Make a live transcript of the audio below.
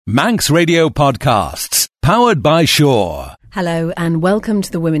Manx Radio Podcasts, powered by Shaw. Hello and welcome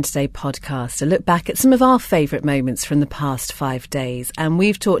to the Women Today podcast, a look back at some of our favourite moments from the past 5 days. And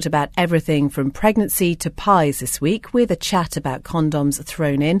we've talked about everything from pregnancy to pies this week, with a chat about condoms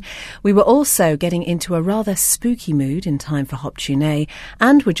thrown in. We were also getting into a rather spooky mood in time for Hop Tune,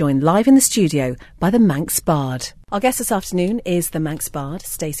 and we're joined live in the studio by the Manx Bard. Our guest this afternoon is the Manx Bard,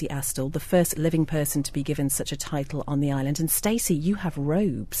 Stacey Astell, the first living person to be given such a title on the island. And Stacey, you have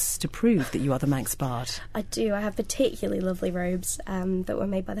robes to prove that you are the Manx Bard. I do. I have particularly lovely robes that were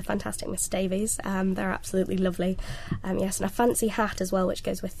made by the fantastic Miss Davies. They're absolutely lovely. Yes, and a fancy hat as well, which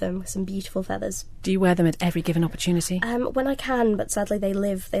goes with them, with some beautiful feathers. Do you wear them at every given opportunity? When I can, but sadly they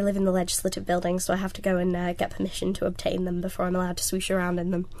live in the legislative building, so I have to go and get permission to obtain them before I'm allowed to swoosh around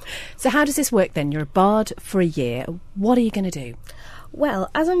in them. So how does this work then? You're a bard for a year. What are you going to do? Well,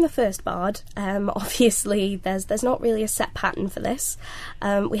 as I'm the first bard, obviously there's not really a set pattern for this.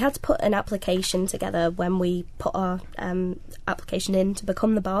 We had to put an application together when we put our application in to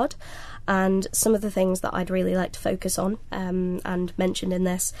become the bard, and some of the things that I'd really like to focus on and mentioned in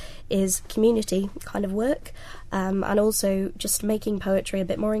this is community kind of work, and also just making poetry a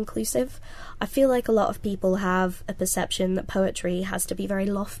bit more inclusive. I feel like a lot of people have a perception that poetry has to be very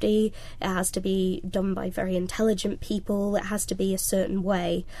lofty, it has to be done by very intelligent people, it has to be a certain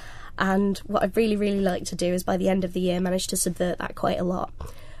way. And what I'd really, really like to do is by the end of the year manage to subvert that quite a lot.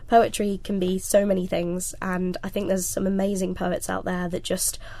 Poetry can be so many things, and I think there's some amazing poets out there that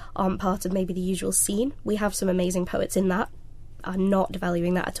just aren't part of maybe the usual scene. We have some amazing poets in that. I'm not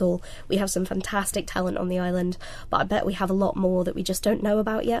devaluing that at all. We have some fantastic talent on the island, but I bet we have a lot more that we just don't know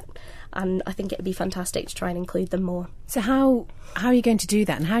about yet, and I think it would be fantastic to try and include them more. So how are you going to do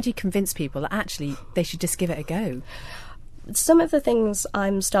that, and how do you convince people that actually they should just give it a go? Some of the things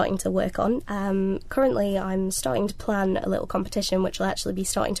I'm starting to work on. Currently I'm starting to plan a little competition which will actually be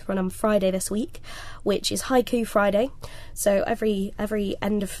starting to run on Friday this week, which is Haiku Friday. So every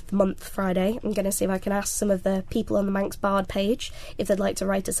end of the month Friday I'm going to see if I can ask some of the people on the Manx Bard page if they'd like to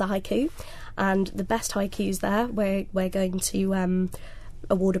write us a haiku, and the best haikus there we're going to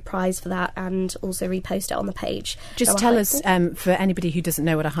award a prize for that and also repost it on the page. Just tell us, for anybody who doesn't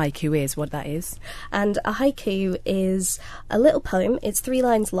know what a haiku is, what that is. And a haiku is a little poem. It's 3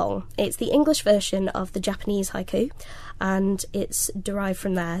 lines long. It's the English version of the Japanese haiku, and it's derived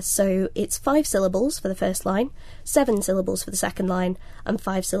from there. So it's 5 syllables for the first line, 7 syllables for the second line, and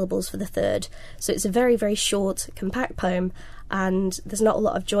 5 syllables for the third. So it's a very, very short, compact poem, and there's not a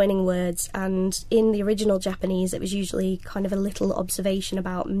lot of joining words, and in the original Japanese it was usually kind of a little observation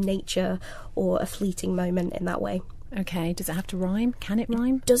about nature or a fleeting moment in that way. Okay, does it have to rhyme? Can it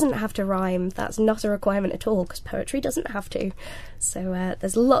rhyme? It doesn't have to rhyme. That's not a requirement at all, because poetry doesn't have to. So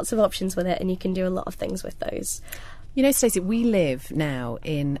there's lots of options with it, and you can do a lot of things with those. You know, Stacey, we live now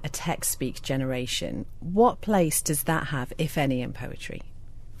in a text-speak generation. What place does that have, if any, in poetry?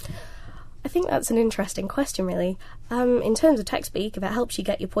 I think that's an interesting question, really. In terms of text speak, if it helps you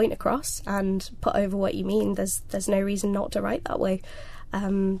get your point across and put over what you mean, there's no reason not to write that way.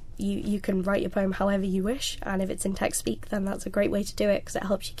 You can write your poem however you wish, and if it's in text speak, then that's a great way to do it because it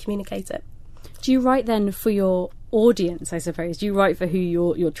helps you communicate it. Do you write then for your audience, I suppose? Do you write for who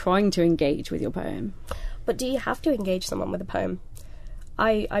you're trying to engage with your poem? But do you have to engage someone with a poem?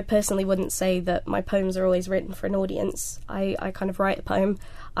 I personally wouldn't say that my poems are always written for an audience. I kind of write a poem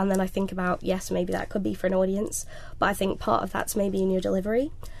and then I think about, yes, maybe that could be for an audience, but I think part of that's maybe in your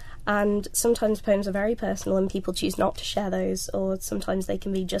delivery. And sometimes poems are very personal and people choose not to share those, or sometimes they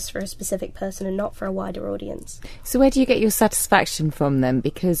can be just for a specific person and not for a wider audience. So where do you get your satisfaction from then?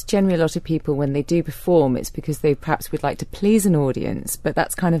 Because generally a lot of people, when they do perform, it's because they perhaps would like to please an audience, but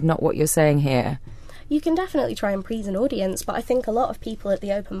that's kind of not what you're saying here. You can definitely try and please an audience, but I think a lot of people at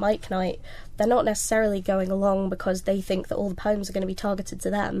the open mic night, they're not necessarily going along because they think that all the poems are going to be targeted to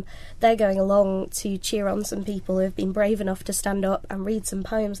them. They're going along to cheer on some people who have been brave enough to stand up and read some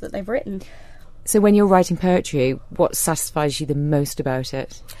poems that they've written. So when you're writing poetry, what satisfies you the most about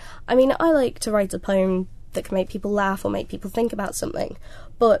it? I mean, I like to write a poem that can make people laugh or make people think about something,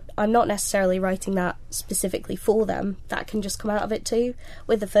 but I'm not necessarily writing that specifically for them. That can just come out of it too.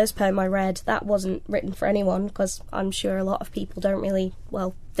 With the first poem I read, that wasn't written for anyone, because I'm sure a lot of people don't really,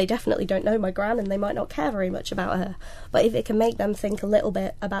 well, they definitely don't know my gran and they might not care very much about her, but if it can make them think a little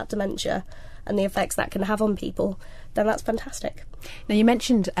bit about dementia and the effects that can have on people, then that's fantastic. Now, you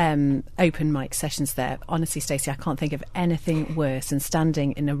mentioned open mic sessions there. Honestly, Stacey, I can't think of anything worse than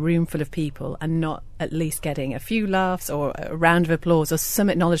standing in a room full of people and not at least getting a few laughs or a round of applause or some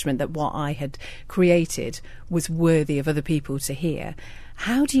acknowledgement that what I had created was worthy of other people to hear.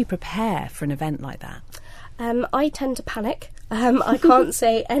 How do you prepare for an event like that? I tend to panic. I can't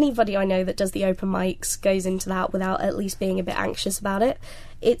say anybody I know that does the open mics goes into that without at least being a bit anxious about it.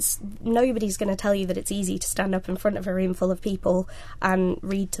 Nobody's going to tell you that it's easy to stand up in front of a room full of people and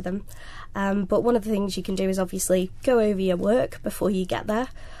read to them. But one of the things you can do is obviously go over your work before you get there.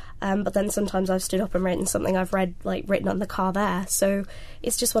 But then sometimes I've stood up and written something I've read, like written on the car there. So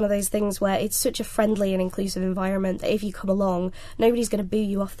it's just one of those things where it's such a friendly and inclusive environment that if you come along, nobody's going to boo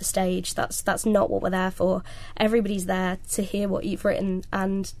you off the stage. That's not what we're there for. Everybody's there to hear what you've written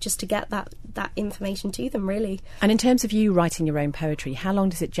and just to get that information to them, really. And in terms of you writing your own poetry, how long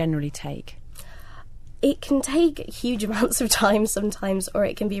does it generally take? It can take huge amounts of time sometimes, or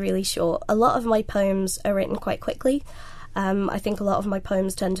it can be really short. A lot of my poems are written quite quickly. I think a lot of my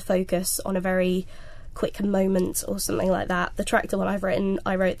poems tend to focus on a very quick moment or something like that. The tractor one I've written,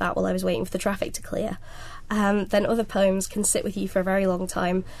 I wrote that while I was waiting for the traffic to clear. Then other poems can sit with you for a very long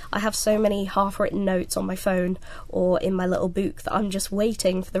time. I have so many half-written notes on my phone or in my little book that I'm just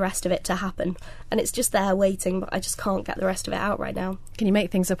waiting for the rest of it to happen. And it's just there waiting, but I just can't get the rest of it out right now. Can you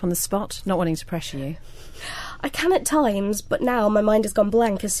make things up on the spot? Not wanting to pressure you. I can at times, but now my mind has gone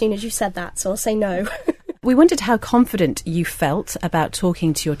blank as soon as you said that, so I'll say no. We wondered how confident you felt about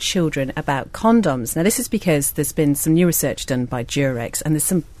talking to your children about condoms. Now, this is because there's been some new research done by Durex, and there's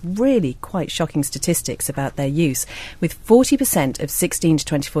some really quite shocking statistics about their use, with 40% of 16 to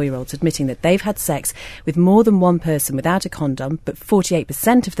 24-year-olds admitting that they've had sex with more than one person without a condom, but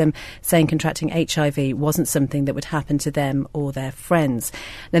 48% of them saying contracting HIV wasn't something that would happen to them or their friends.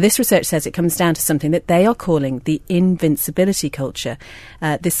 Now, this research says it comes down to something that they are calling the invincibility culture.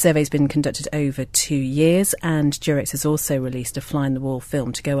 This survey's been conducted over 2 years. And Durex has also released a fly-in-the-wall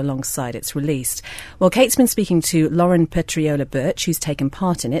film to go alongside its release. Well, Kate's been speaking to Lauren Petriola-Birch, who's taken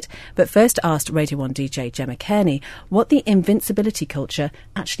part in it, but first asked Radio 1 DJ Gemma Kearney what the invincibility culture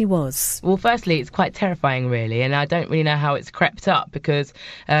actually was. Well, firstly, it's quite terrifying, really, and I don't really know how it's crept up because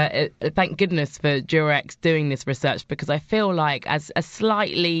thank goodness for Durex doing this research, because I feel like as a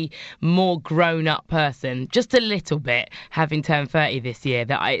slightly more grown-up person, just a little bit, having turned 30 this year,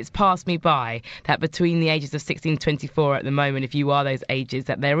 it's passed me by that between the ages of 16 and 24 at the moment, if you are those ages,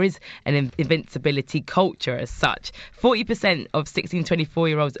 that there is an invincibility culture as such. 40% of 16 to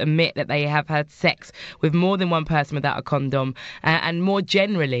 24-year-olds admit that they have had sex with more than one person without a condom. And more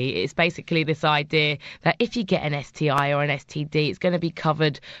generally, it's basically this idea that if you get an STI or an STD, it's going to be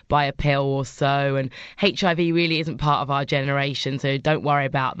covered by a pill or so. And HIV really isn't part of our generation, so don't worry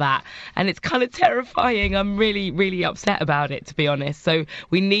about that. And it's kind of terrifying. I'm really, really upset about it, to be honest. So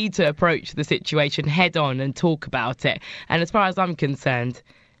we need to approach the situation head on and talk about it. And as far as I'm concerned,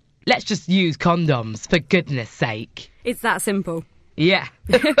 let's just use condoms, for goodness sake. It's that simple. Yeah.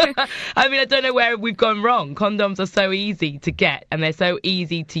 I mean, I don't know where we've gone wrong. Condoms are so easy to get and they're so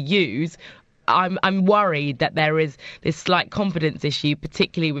easy to use. I'm worried that there is this slight confidence issue,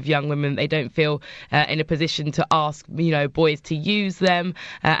 particularly with young women. They don't feel in a position to ask, boys to use them,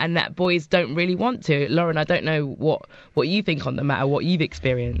 and that boys don't really want to. Lauren, I don't know what you think on the matter, what you've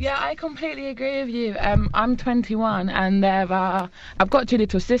experienced. Yeah, I completely agree with you. I'm 21, and I've got two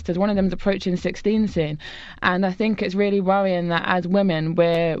little sisters. One of them's approaching 16 soon, and I think it's really worrying that as women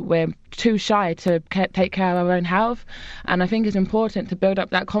we're too shy to take care of our own health, and I think it's important to build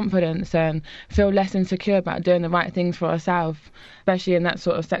up that confidence and feel less insecure about doing the right things for ourselves, especially in that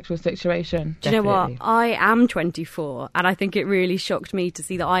sort of sexual situation. Do you know what? I am 24, and I think it really shocked me to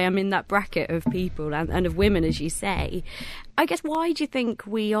see that I am in that bracket of people and of women, as you say. I guess, why do you think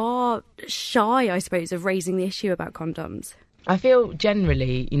we are shy, I suppose, of raising the issue about condoms? I feel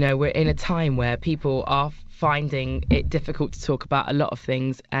generally, we're in a time where people are finding it difficult to talk about a lot of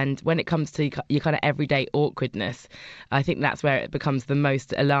things, and when it comes to your kind of everyday awkwardness, I think that's where it becomes the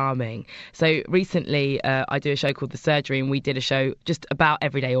most alarming. So recently I do a show called The Surgery, and we did a show just about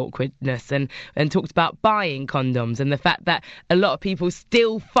everyday awkwardness and talked about buying condoms and the fact that a lot of people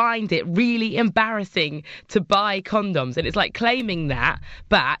still find it really embarrassing to buy condoms, and it's like claiming that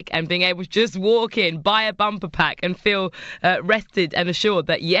back and being able to just walk in, buy a bumper pack and feel rested and assured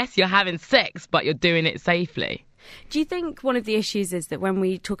that yes, you're having sex, but you're doing it safely. Do you think one of the issues is that when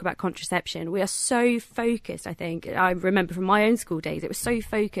we talk about contraception, we are so focused, I think, I remember from my own school days, it was so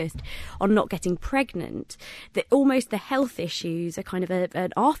focused on not getting pregnant that almost the health issues are kind of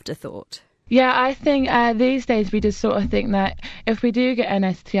an afterthought? Yeah, I think these days we just sort of think that if we do get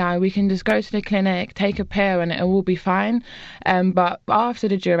an STI, we can just go to the clinic, take a pill, and it will be fine. But after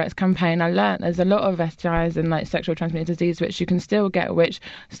the Durex campaign, I learned there's a lot of STIs and like sexual transmitted disease which you can still get, which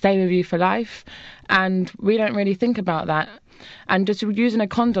stay with you for life, and we don't really think about that. And just using a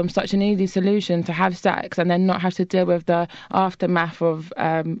condom, such an easy solution to have sex and then not have to deal with the aftermath of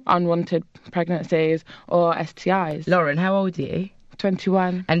unwanted pregnancies or STIs. Lauren, how old are you?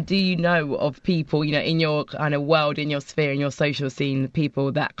 21. And do you know of people, you know, in your kind of world, in your sphere, in your social scene,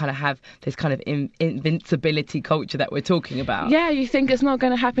 people that kind of have this kind of invincibility culture that we're talking about? Yeah, you think it's not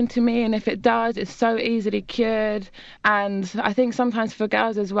going to happen to me, and if it does, it's so easily cured. And I think sometimes for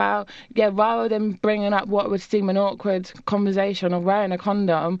girls as well, yeah, rather than bringing up what would seem an awkward conversation of wearing a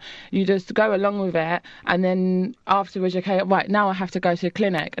condom, you just go along with it, and then afterwards, okay, right, now I have to go to the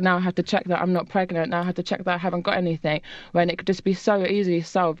clinic, now I have to check that I'm not pregnant, now I have to check that I haven't got anything, when it could just be so easily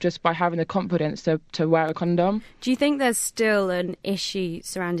solved just by having the confidence to wear a condom. Do you think there's still an issue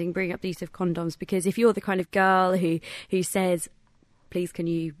surrounding bringing up the use of condoms? Because if you're the kind of girl who says, please can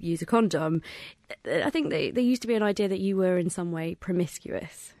you use a condom, I think there used to be an idea that you were in some way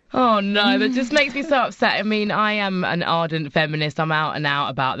promiscuous. Oh no, that just makes me so upset. I mean, I am an ardent feminist. I'm out and out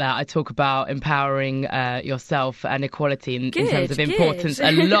about that. I talk about empowering yourself and equality in terms of importance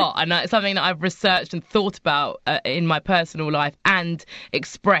a lot. And it's something that I've researched and thought about in my personal life and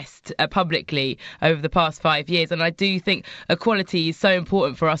expressed publicly over the past 5 years. And I do think equality is so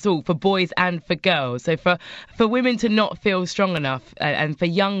important for us all, for boys and for girls. So for women to not feel strong enough and for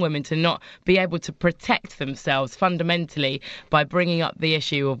young women to not be able to protect themselves fundamentally by bringing up the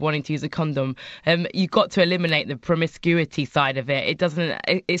issue of wanting to use a condom, you've got to eliminate the promiscuity side of it.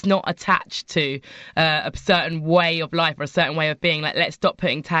 It's not attached to a certain way of life or a certain way of being. Like, let's stop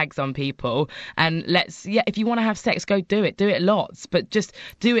putting tags on people, and if you want to have sex, go do it lots, but just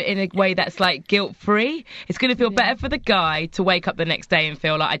do it in a way that's like guilt free. It's going to feel better for the guy to wake up the next day and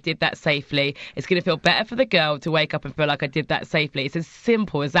feel like I did that safely. It's going to feel better for the girl to wake up and feel like I did that safely. It's as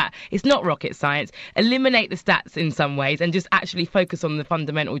simple as that. It's not rocket science. Eliminate the stats in some ways and just actually focus on the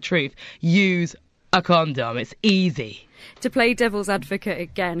fundamental truth. Use a condom. It's easy. To play devil's advocate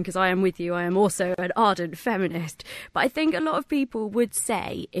again, because I am with you, I am also an ardent feminist, but I think a lot of people would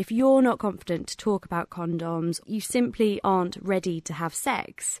say if you're not confident to talk about condoms, you simply aren't ready to have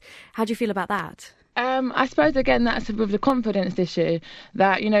sex. How do you feel about that? I suppose again that's with the confidence issue,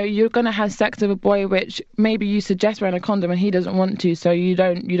 that, you know, you're going to have sex with a boy which maybe you suggest wearing a condom and he doesn't want to, so you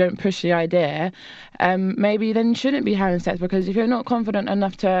don't push the idea. Maybe then you shouldn't be having sex, because if you're not confident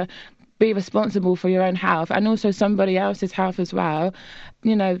enough to be responsible for your own health and also somebody else's health as well,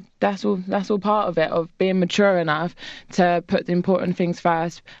 you know, that's all part of it, of being mature enough to put the important things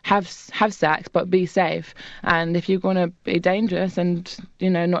first, have sex, but be safe. And if you're going to be dangerous and, you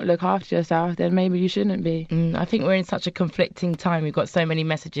know, not look after yourself, then maybe you shouldn't be. I think we're in such a conflicting time. We've got so many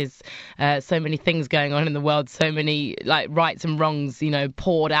messages, so many things going on in the world, so many like rights and wrongs, you know,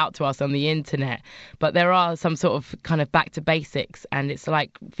 poured out to us on the internet. But there are some sort of kind of back to basics, and it's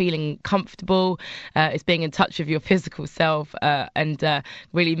like feeling comfortable, it's being in touch with your physical self, and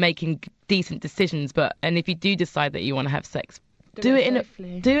really making decent decisions. And if you do decide that you want to have sex, do it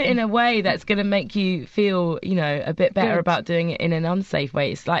in a way that's going to make you feel, you know, a bit better about doing it in an unsafe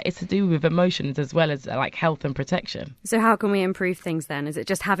way. It's to do with emotions as well as like health and protection. So how can we improve things then? Is it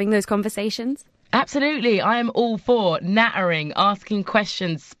just having those conversations? Absolutely. I am all for nattering, asking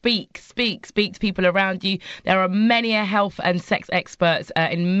questions, speak to people around you. There are many health and sex experts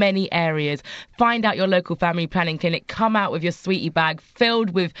in many areas. Find out your local family planning clinic. Come out with your sweetie bag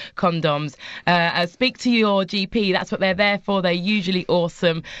filled with condoms. Speak to your GP. That's what they're there for. They're usually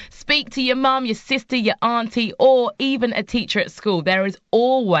awesome. Speak to your mum, your sister, your auntie, or even a teacher at school. There is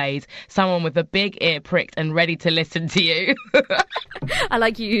always someone with a big ear pricked and ready to listen to you. I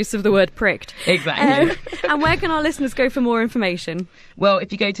like your use of the word pricked. Exactly. And where can our listeners go for more information? Well,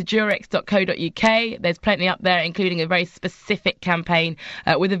 if you go to durex.co.uk, there's plenty up there, including a very specific campaign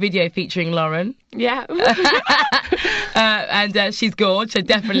with a video featuring Lauren. Yeah. And she's gorgeous, so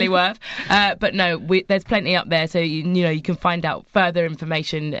definitely worth. But no, there's plenty up there, so you can find out further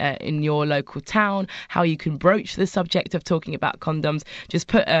information in your local town, how you can broach the subject of talking about condoms. Just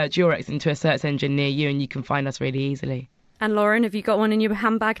put Durex into a search engine near you and you can find us really easily. And Lauren, have you got one in your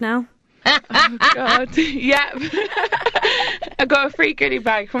handbag now? Oh God, yeah. I got a free goodie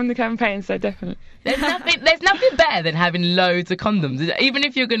bag from the campaign, so definitely. There's nothing better than having loads of condoms. Even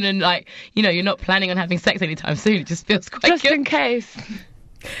if you're gonna you're not planning on having sex anytime soon, it just feels quite good. Just in case.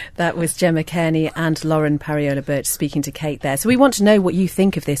 That was Gemma Kearney and Lauren Pariola Birch speaking to Kate there. So we want to know what you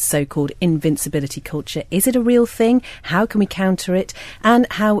think of this so-called invincibility culture. Is it a real thing? How can we counter it? And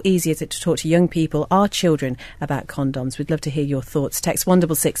how easy is it to talk to young people, our children, about condoms? We'd love to hear your thoughts. Text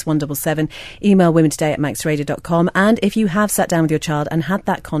 166 177, email womentoday@maxradio.com. And if you have sat down with your child and had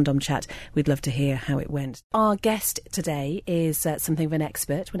that condom chat, we'd love to hear how it went. Our guest today is something of an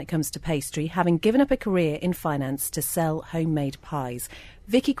expert when it comes to pastry, having given up a career in finance to sell homemade pies.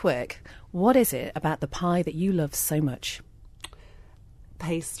 Vicky Quirk, what is it about the pie that you love so much?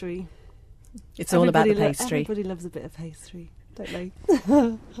 Pastry. It's all about the pastry. Everybody loves a bit of pastry, don't they?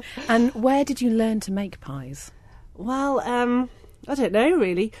 And where did you learn to make pies? Well, I don't know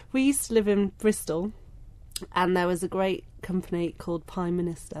really. We used to live in Bristol, and there was a great company called Pie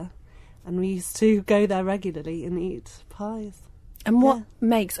Minister, and we used to go there regularly and eat pies. And what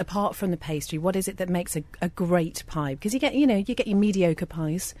makes, apart from the pastry, what is it that makes a great pie? Because you get your mediocre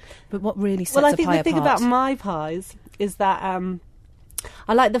pies, but what really sets a pie apart? Well, I think the thing about my pies is that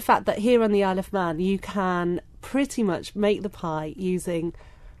I like the fact that here on the Isle of Man you can pretty much make the pie using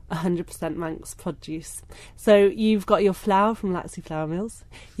 100% Manx produce. So you've got your flour from Laxey Flour Mills,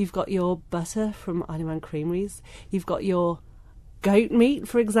 you've got your butter from Isle of Man Creameries, you've got your goat meat,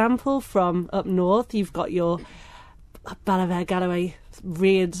 for example, from up north, you've got your Balaver Galloway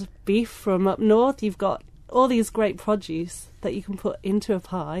reared beef from up north. You've got all these great produce that you can put into a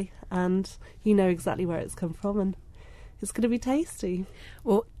pie, and you know exactly where it's come from, and it's going to be tasty.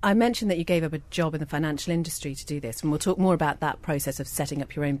 Well, I mentioned that you gave up a job in the financial industry to do this, and we'll talk more about that process of setting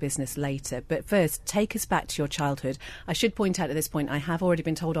up your own business later. But first, take us back to your childhood. I should point out at this point, I have already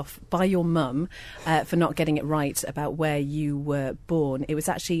been told off by your mum for not getting it right about where you were born. It was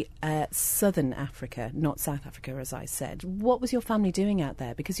actually Southern Africa, not South Africa, as I said. What was your family doing out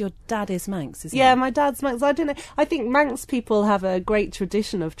there? Because your dad is Manx, isn't he? Yeah, my dad's Manx. I don't know. I think Manx people have a great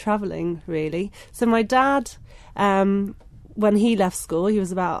tradition of travelling, really. So my dad... when he left school, he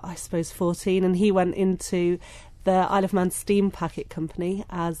was about, I suppose, 14, and he went into the Isle of Man Steam Packet Company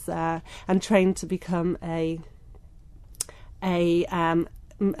and trained to become an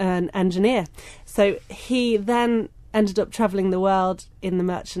engineer. So he then ended up travelling the world in the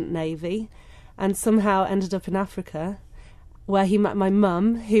Merchant Navy, and somehow ended up in Africa, where he met my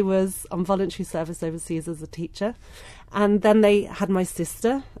mum, who was on voluntary service overseas as a teacher. And then they had my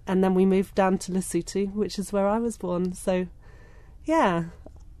sister, and then we moved down to Lesotho, which is where I was born. So, yeah,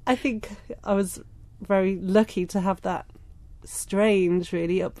 I think I was very lucky to have that strange,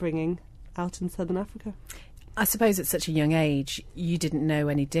 really, upbringing out in Southern Africa. I suppose at such a young age, you didn't know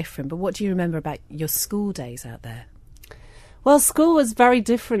any different, but what do you remember about your school days out there? Well, school was very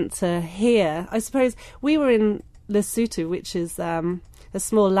different to here. I suppose we were in Lesotho, which is a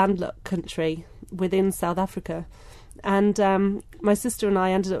small landlocked country within South Africa. And my sister and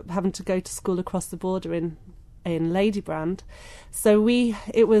I ended up having to go to school across the border in Ladybrand. So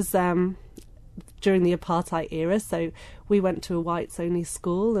it was during the apartheid era, so we went to a whites-only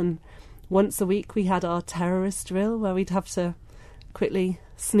school, and once a week we had our terrorist drill where we'd have to quickly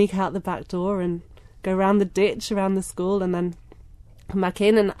sneak out the back door and go around the ditch around the school and then come back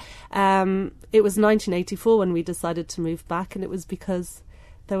in. And it was 1984 when we decided to move back, and it was because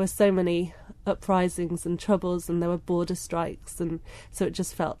there were so many uprisings and troubles, and there were border strikes, and so it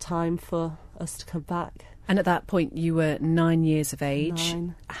just felt time for us to come back. And at that point you were 9 years of age.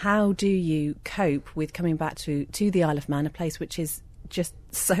 9. How do you cope with coming back to the Isle of Man, a place which is just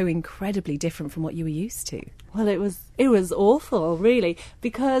so incredibly different from what you were used to? Well, it was awful, really,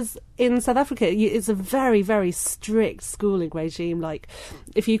 because in South Africa it's a very, very strict schooling regime. Like,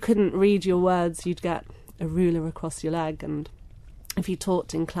 if you couldn't read your words, you'd get a ruler across your leg, and if you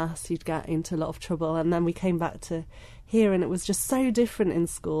talked in class, you'd get into a lot of trouble. And then we came back to here, and it was just so different in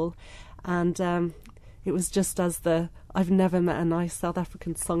school. And it was just as the I've Never Met a Nice South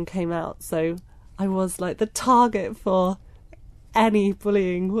African song came out. So I was like the target for any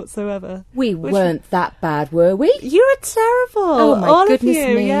bullying whatsoever. We weren't that bad, were we? You were terrible. Oh, my all goodness of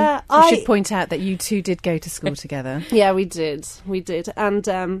you. me. Yeah, I should point out that you two did go to school together. Yeah, we did. And,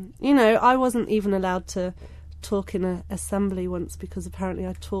 I wasn't even allowed to talk in an assembly once because apparently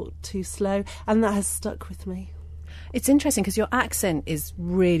I talked too slow, and that has stuck with me. It's interesting because your accent is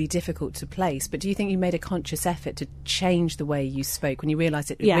really difficult to place, but do you think you made a conscious effort to change the way you spoke when you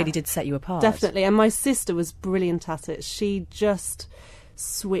realised it really did set you apart? Definitely, and my sister was brilliant at it. She just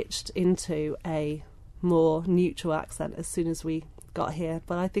switched into a more neutral accent as soon as we got here,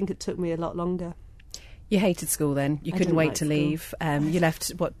 but I think it took me a lot longer. You hated school then? You couldn't wait to leave? You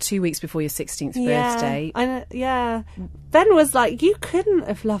left, 2 weeks before your 16th birthday? Yeah. Ben was like, you couldn't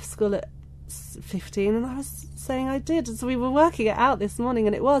have left school at 15, and I was saying I did. So we were working it out this morning,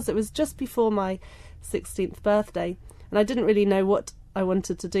 and it was just before my 16th birthday, and I didn't really know what I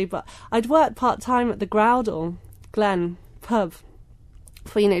wanted to do, but I'd worked part-time at the Groudle Glen pub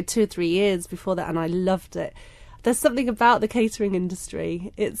for 2 or 3 years before that, and I loved it. There's something about the catering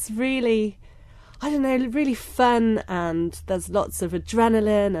industry. It's really, I don't know, really fun, and there's lots of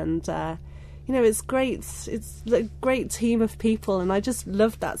adrenaline, and it's great. It's a great team of people, and I just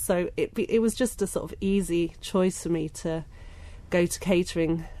loved that. So it was just a sort of easy choice for me to go to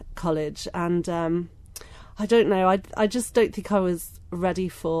catering college, and I don't know. I just don't think I was ready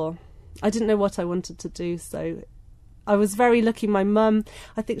for. I didn't know what I wanted to do, so I was very lucky. My mum,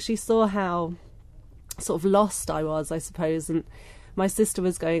 I think she saw how sort of lost I was, I suppose, and my sister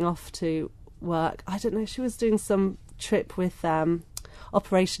was going off to work. I don't know. She was doing some trip with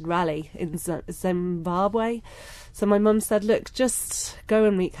Operation Rally in Zimbabwe. So my mum said, look, just go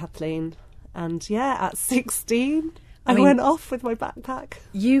and meet Kathleen. And yeah, at 16, I went off with my backpack.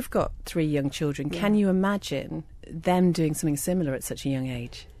 You've got 3 young children. Yeah. Can you imagine them doing something similar at such a young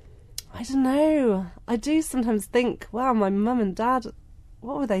age? I don't know. I do sometimes think, wow, my mum and dad,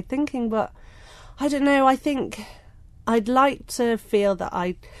 what were they thinking? But I don't know. I think I'd like to feel that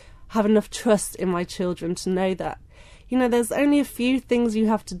I have enough trust in my children to know that there's only a few things you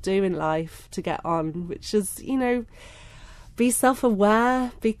have to do in life to get on, which is, be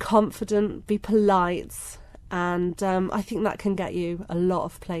self-aware, be confident, be polite, and I think that can get you a lot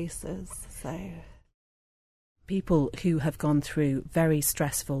of places. So, people who have gone through very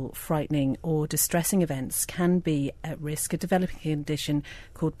stressful, frightening or distressing events can be at risk of developing a condition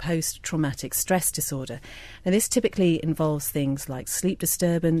called post-traumatic stress disorder. Now, this typically involves things like sleep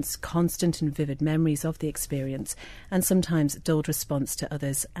disturbance, constant and vivid memories of the experience, and sometimes dulled response to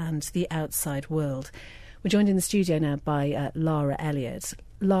others and the outside world. We're joined in the studio now by Lara Elliott.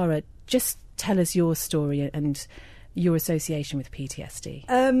 Lara, just tell us your story and your association with PTSD.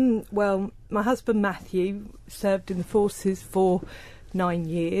 Well, my husband Matthew served in the forces for 9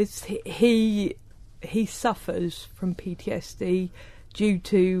 years. He suffers from PTSD due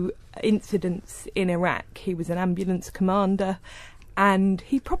to incidents in Iraq. He was an ambulance commander, and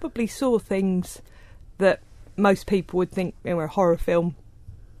he probably saw things that most people would think a horror film.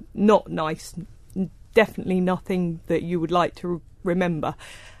 Not nice, definitely nothing that you would like to remember.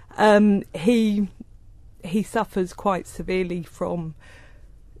 He suffers quite severely from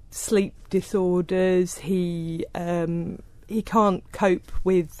sleep disorders. He can't cope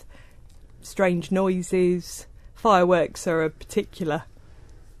with strange noises. Fireworks are a particular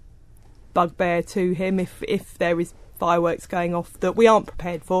bugbear to him. If there is fireworks going off that we aren't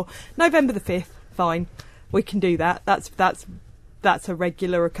prepared for, November the 5th, fine, we can do that. That's a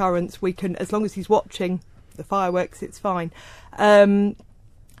regular occurrence. We can, as long as he's watching the fireworks, it's fine.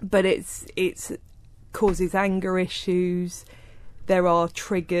 But it's causes anger issues. There are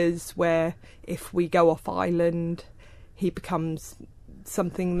triggers where if we go off island, he becomes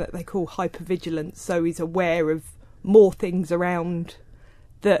something that they call hypervigilance, so he's aware of more things around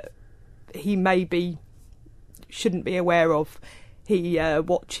that he maybe shouldn't be aware of. He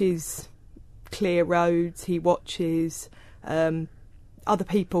watches clear roads, he watches other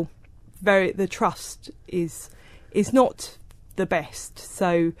people. The trust is not the best,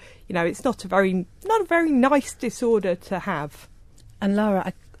 so it's not a very nice disorder to have. And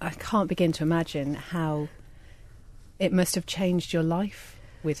Lara, I can't begin to imagine how it must have changed your life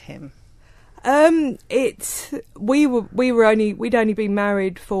with him. We'd only been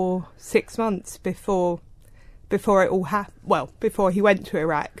married for 6 months before it all happened. Well, before he went to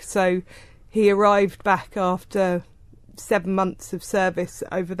Iraq, so he arrived back after 7 months of service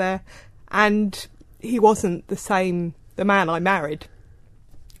over there, and he wasn't the man I married.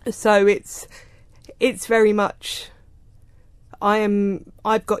 So it's very much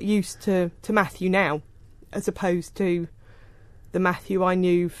I've got used to Matthew now, as opposed to the Matthew I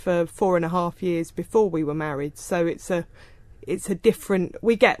knew for 4.5 years before we were married. So it's a different.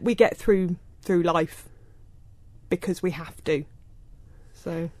 We get through life because we have to.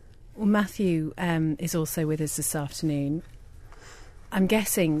 So. Well, Matthew is also with us this afternoon. I'm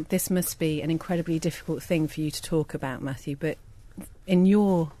guessing this must be an incredibly difficult thing for you to talk about, Matthew, but in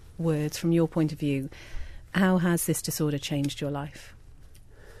your words, from your point of view, how has this disorder changed your life?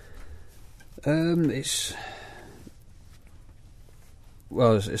 It's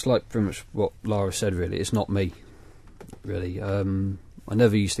like pretty much what Lara said, really. It's not me, really. I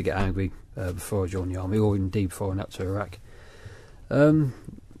never used to get angry before I joined the army, or indeed before I went up to Iraq.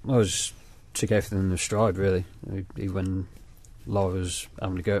 I took everything in the stride, really. Even when Lara was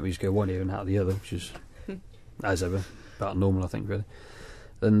having to go at me, just go one ear and out the other, which is, as ever, about normal, I think, really.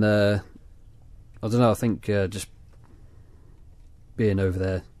 And I don't know. I think just being over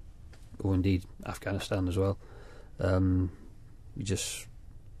there, or indeed Afghanistan as well, you just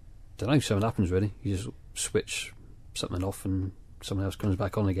don't know. Something happens really. You just switch something off, and something else comes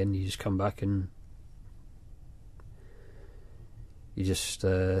back on again. You just come back, and you're just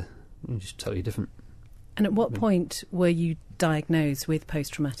totally different. And at what point were you diagnosed with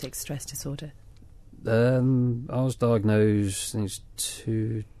post-traumatic stress disorder? I was diagnosed, I think it's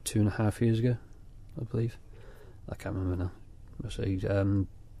two and a half years ago, I believe. I can't remember now.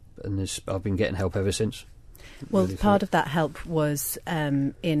 And I've been getting help ever since. Well, really part of that help was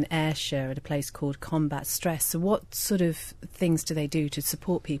in Ayrshire at a place called Combat Stress. So what sort of things do they do to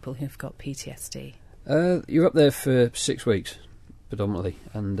support people who've got PTSD? You're up there for 6 weeks, predominantly,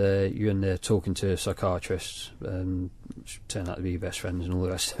 and you're in there talking to psychiatrists, which turn out to be your best friends and all the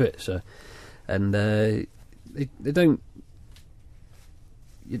rest of it. So, and they don't.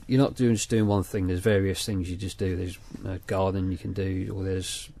 You're not just doing one thing. There's various things you just do. There's gardening you can do, or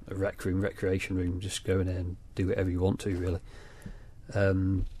there's a recreation room. Just go in there and do whatever you want to, really.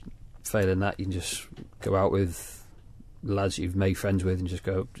 Failing that, you can just go out with lads that you've made friends with and just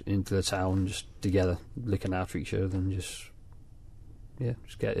go into the town just together, looking after each other, and just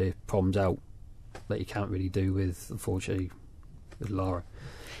get your problems out that you can't really do with, unfortunately, with Lara.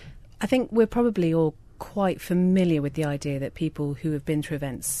 I think we're probably all quite familiar with the idea that people who have been through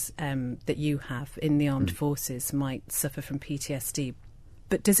events that you have in the armed forces might suffer from PTSD.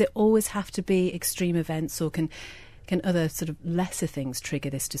 But does it always have to be extreme events, or can other sort of lesser things trigger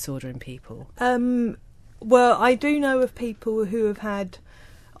this disorder in people? Well, I do know of people who have had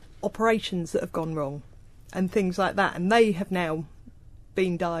operations that have gone wrong and things like that, and they have now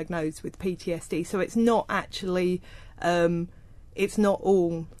been diagnosed with PTSD. So it's not actually... it's not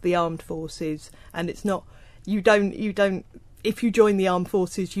all the armed forces, and it's not you don't if you join the armed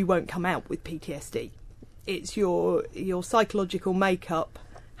forces you won't come out with PTSD. It's your psychological makeup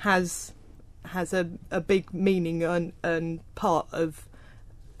has a big meaning and part of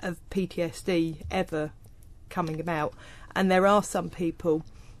PTSD ever coming about. And there are some people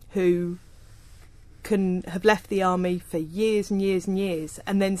who can have left the army for years and years and years,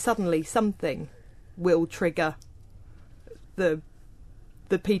 and then suddenly something will trigger the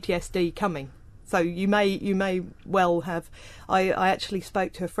PTSD coming. So you may well have. I actually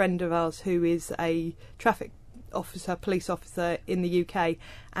spoke to a friend of ours who is a police officer in the UK,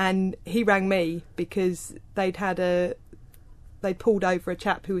 and he rang me because they'd pulled over a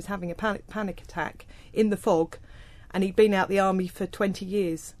chap who was having a panic attack in the fog, and he'd been out the army for 20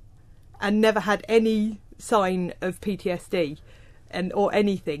 years and never had any sign of PTSD or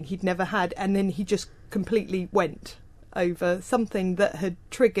anything. He'd never had, and then he just completely went over something that had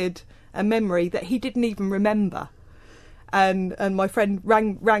triggered a memory that he didn't even remember. And my friend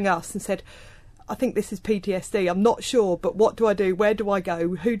rang us and said, I think this is PTSD. I'm not sure, but what do I do? Where do I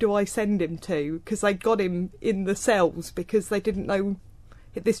go? Who do I send him to? Because they got him in the cells because they didn't know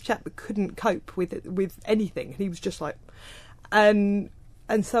this chap couldn't cope with anything. And he was just like, and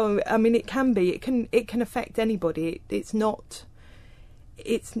so I mean, it can affect anybody. It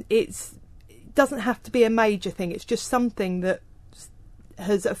doesn't have to be a major thing. It's just something that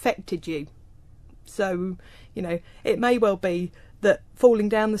has affected you. So, it may well be that falling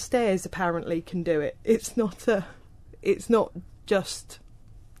down the stairs apparently can do it. It's not just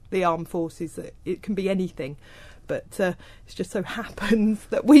the armed forces. It can be anything, but it just so happens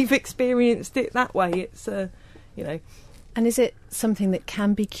that we've experienced it that way. It's And is it something that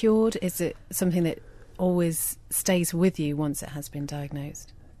can be cured? Is it something that always stays with you once it has been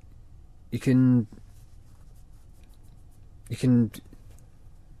diagnosed? You can.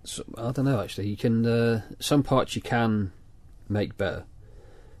 I don't know. Actually, you can. Some parts you can make better,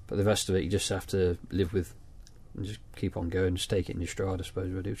 but the rest of it you just have to live with and just keep on going. Just take it in your stride, I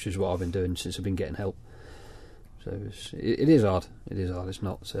suppose, really, which is what I've been doing since I've been getting help. So it is hard. It is hard. It's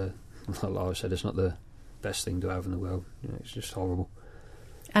not. Like Lara said, it's not the best thing to have in the world. It's just horrible.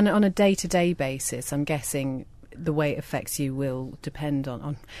 And on a day-to-day basis, I'm guessing the way it affects you will depend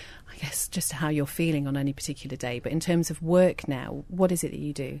on, I guess, just how you're feeling on any particular day. But in terms of work now, what is it that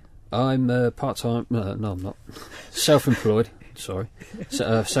you do? I'm part-time... No, I'm not. Self-employed, sorry.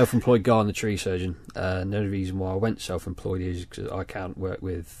 Self-employed gardener tree surgeon. And the only reason why I went self-employed is because I can't work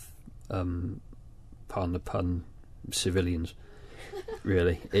with, pardon the pun, civilians,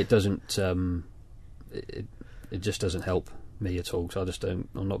 really. It doesn't... It just doesn't help me at all, because I just don't...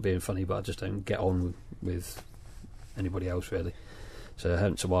 I'm not being funny, but I just don't get on with anybody else, really. So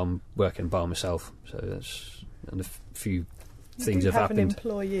hence why I'm working by myself. So that's... And a few things have happened. You have an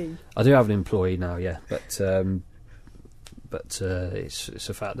employee. I do have an employee now, yeah, but it's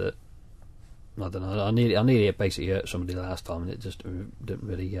a fact that I don't know. I nearly basically hurt somebody last time, and it just didn't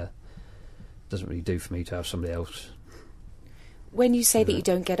really doesn't really do for me to have somebody else. When you say that you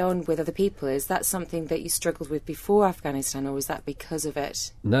don't get on with other people, is that something that you struggled with before Afghanistan, or was that because of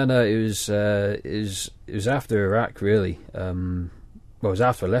it? No, it was after Iraq, really. Well, it was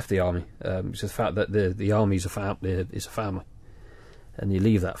after I left the army. It's the fact that the army is a family, and you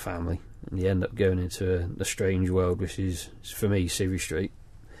leave that family, and you end up going into a strange world, which is, for me, Siri Street.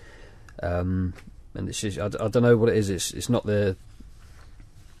 And it's just, I don't know what it is. It's not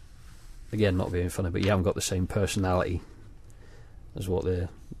again, not being funny, but you haven't got the same personality as what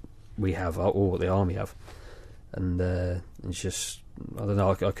we have, or what the army have, and it's just, I don't know.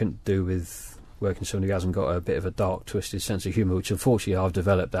 I couldn't do with working with somebody who hasn't got a bit of a dark, twisted sense of humour, which unfortunately I've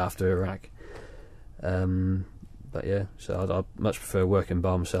developed after Iraq. But yeah, so I'd much prefer working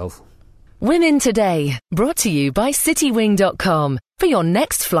by myself. Women Today, brought to you by citywing.com for your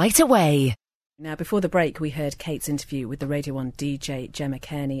next flight away. Now, before the break, we heard Kate's interview with the Radio 1 DJ Gemma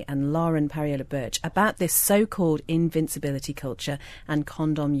Kearney and Lauren Pariola Birch about this so-called invincibility culture and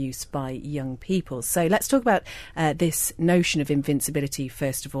condom use by young people. So let's talk about this notion of invincibility,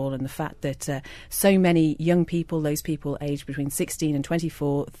 first of all, and the fact that so many young people, those people aged between 16 and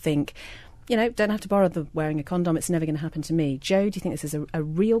 24, think, you know, don't have to bother wearing a condom, it's never going to happen to me. Jo, do you think this is a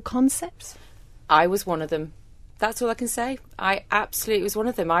real concept? I was one of them. That's all I can say. I absolutely was one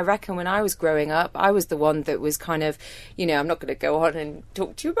of them. I reckon when I was growing up, I was the one that was kind of, you know, I'm not going to go on and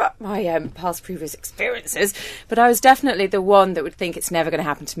talk to you about my past previous experiences, but I was definitely the one that would think it's never going to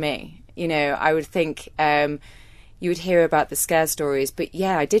happen to me. You know, I would think you would hear about the scare stories, but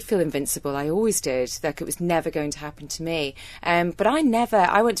yeah, I did feel invincible. I always did, like it was never going to happen to me. But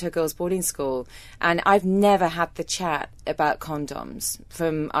I went to a girls' boarding school, and I've never had the chat about condoms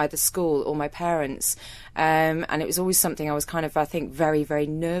from either school or my parents. And it was always something I was kind of, I think, very, very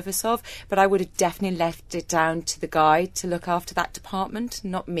nervous of. But I would have definitely left it down to the guy to look after that department,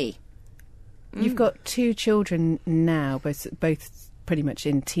 not me. You've got 2 children now, both pretty much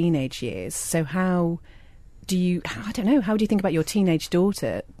in teenage years. So how do you think about your teenage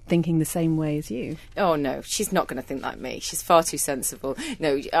daughter thinking the same way as you? Oh, no, she's not going to think like me. She's far too sensible.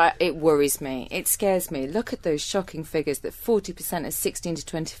 No, it worries me. It scares me. Look at those shocking figures that 40% of 16 to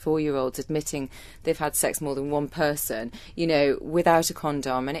 24-year-olds admitting they've had sex more than one person, you know, without a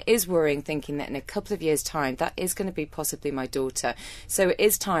condom. And it is worrying thinking that in a couple of years' time, that is going to be possibly my daughter. So it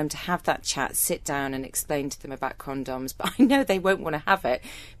is time to have that chat, sit down and explain to them about condoms. But I know they won't want to have it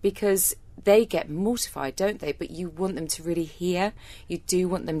because they get mortified, don't they? But you want them to really hear. You do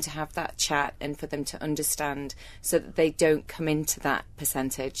want them to have that chat and for them to understand so that they don't come into that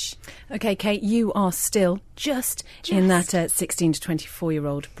percentage. OK, Kate, you are still just in that 16 to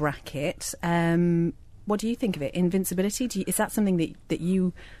 24-year-old bracket. What do you think of it? Invincibility? Is that something that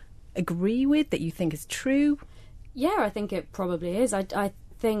you agree with, that you think is true? Yeah, I think it probably is. I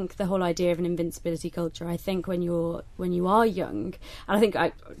think the whole idea of an invincibility culture, I think when you are young, and I think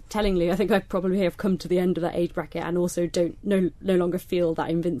I probably have come to the end of that age bracket and also no longer feel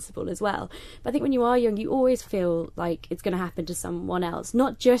that invincible as well. But I think when you are young, you always feel like it's going to happen to someone else,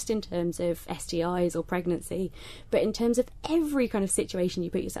 not just in terms of STIs or pregnancy, but in terms of every kind of situation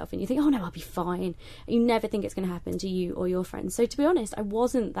you put yourself in. You think, oh no, I'll be fine. You never think it's going to happen to you or your friends. So to be honest, I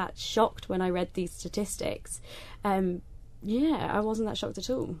wasn't that shocked when I read these statistics. Yeah, I wasn't that shocked at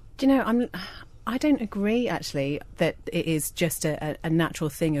all. Do you know, I don't agree, actually, that it is just a natural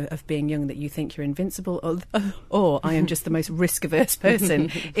thing of being young that you think you're invincible, or I am just the most risk-averse person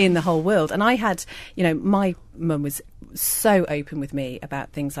in the whole world. And I had, you know, my mum was so open with me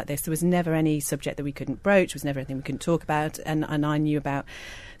about things like this. There was never any subject that we couldn't broach, there was never anything we couldn't talk about, and I knew about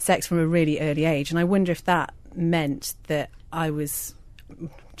sex from a really early age. And I wonder if that meant that I was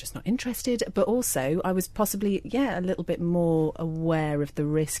just not interested, but also I was possibly, a little bit more aware of the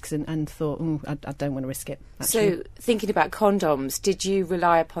risks and thought, I don't want to risk it, actually. So, thinking about condoms, did you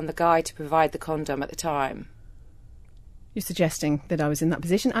rely upon the guy to provide the condom at the time? You're suggesting that I was in that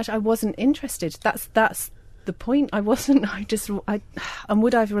position? Actually, I wasn't interested. That's the point. I wasn't. And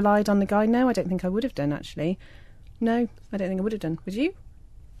would I have relied on the guy? No, I don't think I would have done, actually. No, I don't think I would have done. Would you?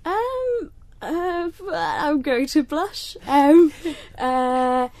 I'm going to blush. I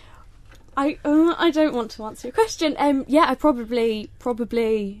don't want to answer your question. I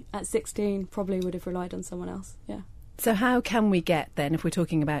probably at 16 probably would have relied on someone else. Yeah. So how can we get then, if we're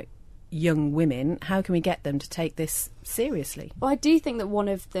talking about young women, how can we get them to take this seriously? Well, I do think that one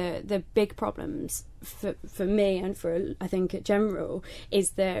of the big problems for me and for, I think, in general,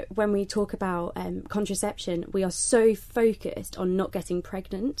 is that when we talk about contraception, we are so focused on not getting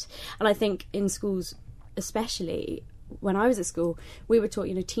pregnant. And I think in schools especially, when I was at school, we were taught,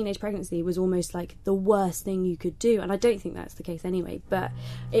 teenage pregnancy was almost like the worst thing you could do. And I don't think that's the case anyway. But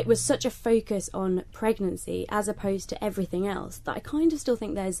it was such a focus on pregnancy as opposed to everything else that I kind of still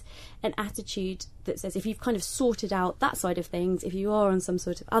think there's an attitude that says if you've kind of sorted out that side of things, if you are on some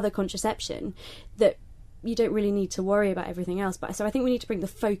sort of other contraception, that you don't really need to worry about everything else. But so I think we need to bring the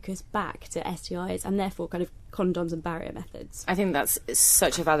focus back to STIs and therefore kind of condoms and barrier methods. I think that's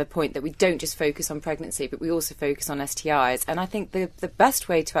such a valid point, that we don't just focus on pregnancy, but we also focus on STIs. And I think the best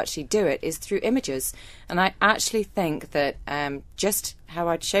way to actually do it is through images. And I actually think that just how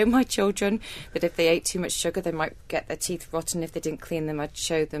I'd show my children that if they ate too much sugar, they might get their teeth rotten. If they didn't clean them, I'd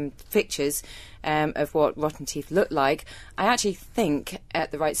show them pictures of what rotten teeth look like. I actually think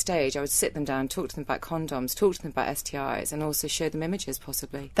at the right stage, I would sit them down, talk to them about condoms, talk to them about STIs, and also show them images,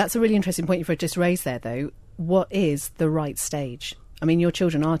 possibly. That's a really interesting point you've just raised there, though. What is the right stage? I mean, your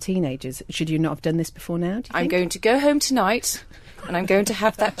children are teenagers. Should you not have done this before now, do you think? I'm going to go home tonight and I'm going to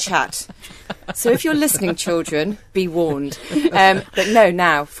have that chat. So if you're listening, children, be warned. But no,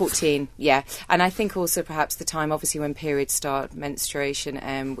 now, 14, yeah. And I think also perhaps the time, obviously, when periods start,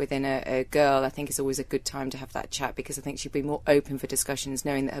 menstruation within a girl, I think is always a good time to have that chat, because I think she'd be more open for discussions,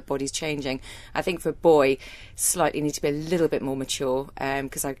 knowing that her body's changing. I think for a boy, slightly need to be a little bit more mature,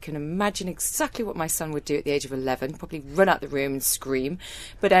 because I can imagine exactly what my son would do at the age of 11, probably run out the room and scream.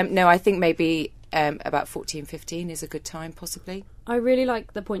 But no, I think maybe about 14, 15 is a good time, possibly. I really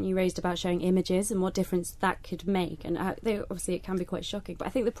like the point you raised about showing images and what difference that could make. And obviously it can be quite shocking. But I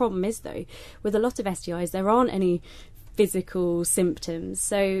think the problem is, though, with a lot of STIs, there aren't any physical symptoms.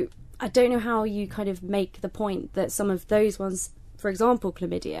 So I don't know how you kind of make the point that some of those ones, for example,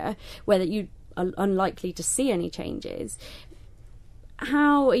 chlamydia, where you are unlikely to see any changes,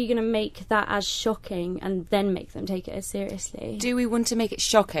 how are you going to make that as shocking and then make them take it as seriously? Do we want to make it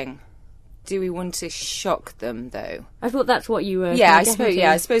shocking? Do we want to shock them, though? I thought that's what you were. Yeah, I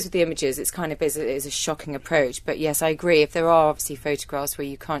suppose with the images, it's kind of is a shocking approach. But yes, I agree. If there are obviously photographs where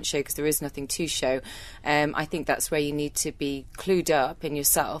you can't show because there is nothing to show, I think that's where you need to be clued up in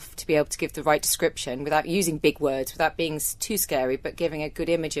yourself to be able to give the right description without using big words, without being too scary, but giving a good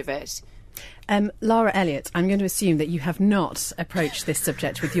image of it. Lara Elliott, I'm going to assume that you have not approached this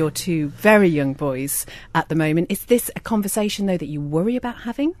subject with your two very young boys at the moment. Is this a conversation, though, that you worry about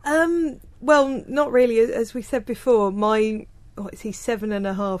having? Well, not really. As we said before, he's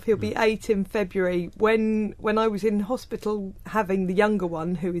 7.5, he'll be 8 in February. When I was in hospital having the younger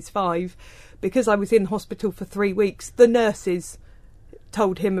one, who is 5, because I was in hospital for 3 weeks, the nurses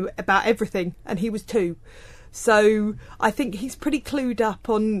told him about everything, and he was 2. So I think he's pretty clued up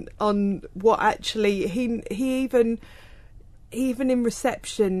on what actually he even in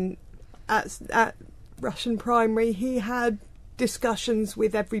reception at Russian Primary, he had discussions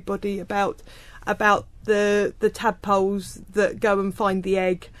with everybody about the tadpoles that go and find the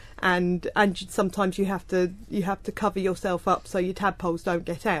egg, and sometimes you have to cover yourself up so your tadpoles don't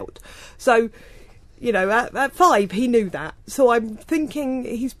get out. So, at 5 he knew that. So I'm thinking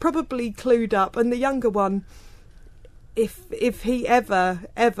he's probably clued up. And the younger one, if he ever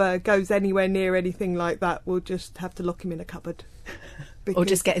goes anywhere near anything like that, we'll just have to lock him in a cupboard. Or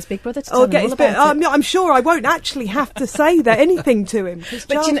just get his big brother to tell him all about it. I'm sure I won't actually have to say anything to him, because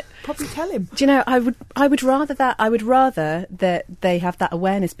Charles probably tell him. Do you know, I would rather that they have that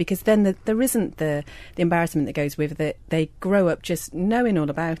awareness, because then there isn't the embarrassment that goes with it. They grow up just knowing all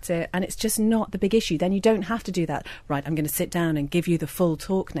about it, and it's just not the big issue. Then you don't have to do that. Right, I'm going to sit down and give you the full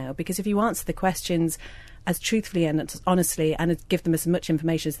talk now, because if you answer the questions as truthfully and as honestly and give them as much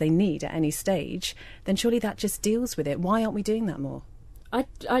information as they need at any stage, then surely that just deals with it. Why aren't we doing that more? I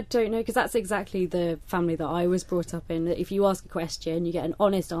don't know, because that's exactly the family that I was brought up in. If you ask a question, you get an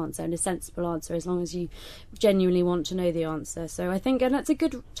honest answer and a sensible answer, as long as you genuinely want to know the answer. So I think, and that's a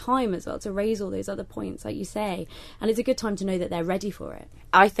good time as well to raise all those other points, like you say, and it's a good time to know that they're ready for it.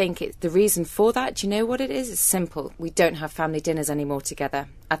 I think it's the reason for that. Do you know what it is? It's simple. We don't have family dinners anymore together.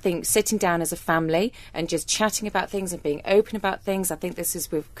 I think sitting down as a family and just chatting about things and being open about things, I think this is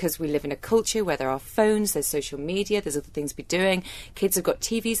because we live in a culture where there are phones, there's social media, there's other things we're doing. Kids have got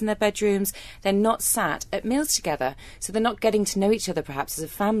TVs in their bedrooms. They're not sat at meals together. So they're not getting to know each other perhaps as a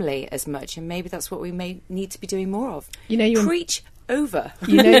family as much. And maybe that's what we may need to be doing more of. Preach over.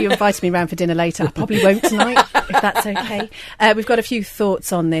 You invited me round for dinner later. I probably won't tonight, if that's okay. We've got a few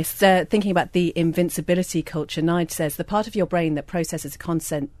thoughts on this. Thinking about the invincibility culture, Nige says, the part of your brain that processes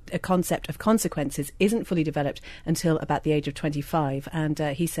a concept of consequences isn't fully developed until about the age of 25, and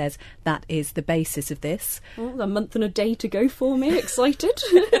he says that is the basis of this. Oh, a month and a day to go for me. Excited.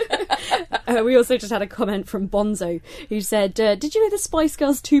 We also just had a comment from Bonzo who said, did you know the Spice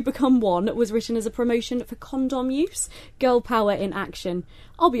Girls 2 Become One was written as a promotion for condom use? Girl power in action.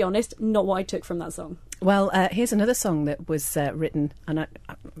 I'll be honest, not what I took from that song. Well, here's another song that was written, and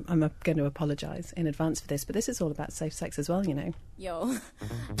I'm going to apologise in advance for this, but this is all about safe sex as well, you know. Yo,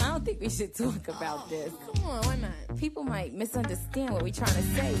 I don't think we should talk about this. Come on, why not? People might misunderstand what we're trying to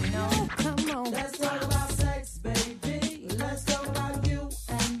say, you know? Come on. Let's talk about sex, baby. Let's talk about you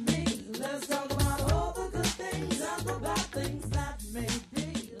and me. Let's talk about all the good things and the bad things that may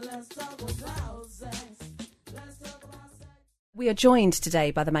be. Let's talk about sex. Let's talk about sex. We are joined today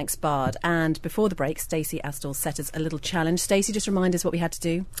by the Manx Bard, and before the break, Stacey Astell set us a little challenge. Stacey, just remind us what we had to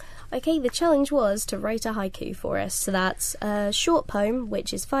do. Okay, the challenge was to write a haiku for us. So that's a short poem,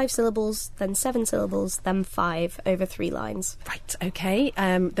 which is 5 syllables, then 7 syllables, then 5 over 3 lines. Right, okay.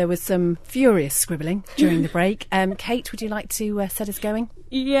 There was some furious scribbling during the break. Kate, would you like to set us going?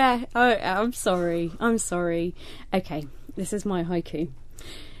 Yeah, I'm sorry. Okay, this is my haiku.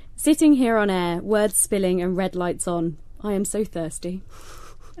 Sitting here on air, words spilling and red lights on. I am so thirsty.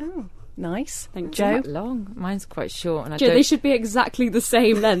 Oh, nice. Thank Joe? you. Quite long. Mine's quite short. And They should be exactly the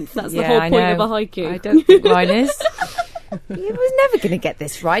same length. That's the Yeah, whole I point know. of a haiku. I don't think mine is. You was never going to get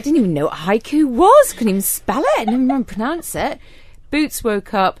this right. I didn't even know what haiku was. Couldn't even spell it. Didn't even pronounce it. Boots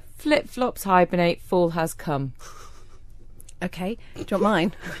woke up. Flip-flops hibernate. Fall has come. Okay. Do you want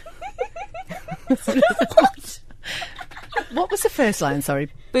mine? What was the first line? Sorry.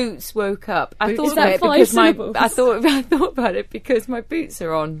 Boots woke up. I Boots- thought Is about that it 5 because syllables? I thought about it because my boots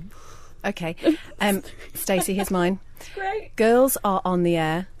are on. Okay. Stacey, here's mine. Great. Girls are on the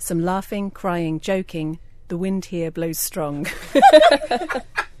air. Some laughing, crying, joking. The wind here blows strong.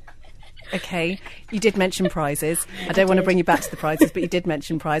 Okay. You did mention prizes. I don't want to bring you back to the prizes, but you did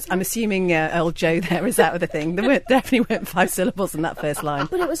mention prize. I'm assuming old Joe there is out of the thing. There definitely weren't 5 syllables in that first line.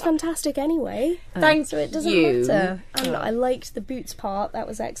 But it was fantastic anyway. Thanks, So it doesn't you. matter. And I liked the boots part. That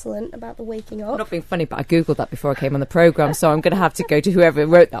was excellent about the waking I'm up. not being funny, but I googled that before I came on the programme, so I'm going to have to go to whoever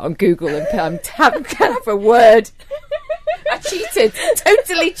wrote that on Google and tab for a word. I cheated.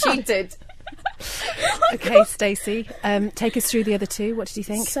 Totally cheated. Okay, Stacey, take us through the other 2. What did you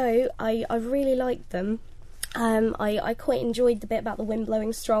think? So I really liked them. I quite enjoyed the bit about the wind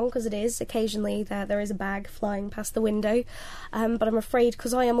blowing strong, because it is occasionally there is a bag flying past the window, but I'm afraid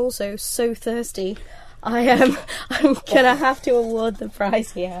because I am also so thirsty, I'm gonna have to award the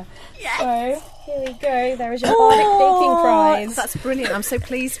prize here. Yes. So here we go. There is your bardic baking prize. That's brilliant. I'm so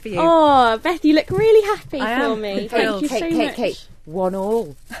pleased for you. Oh, Beth, you look really happy I for am me. thrilled. Thank you so much. Kate.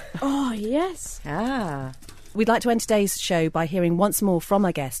 1-1. Oh, yes. Ah. We'd like to end today's show by hearing once more from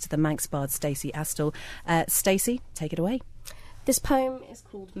our guest, the Manx Bard Stacey Astell. Stacey, take it away. This poem is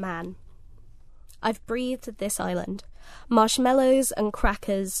called Man. I've breathed this island. Marshmallows and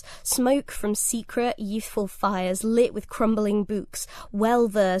crackers, smoke from secret, youthful fires lit with crumbling books, well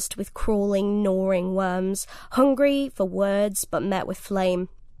versed with crawling, gnawing worms, hungry for words but met with flame.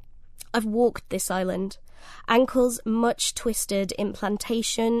 I've walked this island. Ankles much twisted in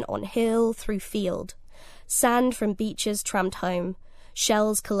plantation, on hill, through field. Sand from beaches tramped home.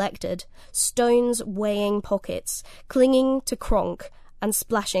 Shells collected. Stones weighing pockets, clinging to cronk and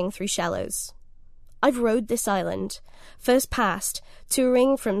splashing through shallows. I've rode this island. First past,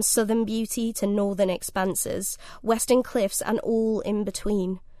 touring from southern beauty to northern expanses, western cliffs and all in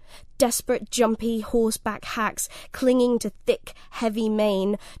between. Desperate, jumpy horseback hacks clinging to thick, heavy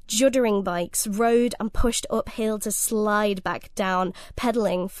mane, juddering bikes rode and pushed uphill to slide back down,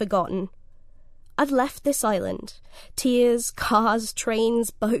 pedalling forgotten. I've left this island. Tears, cars, trains,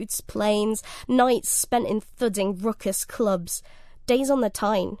 boats, planes, nights spent in thudding ruckus clubs, days on the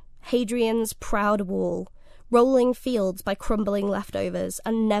Tyne, Hadrian's proud wall, rolling fields by crumbling leftovers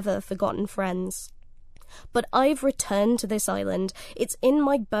and never forgotten friends. But I've returned to this island. It's in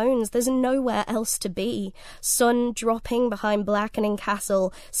my bones. There's nowhere else to be. Sun dropping behind blackening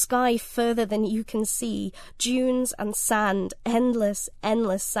castle, sky further than you can see, dunes and sand, endless,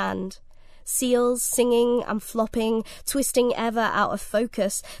 endless sand. Seals singing and flopping, twisting ever out of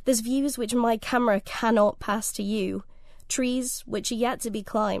focus. There's views which my camera cannot pass to you. Trees which are yet to be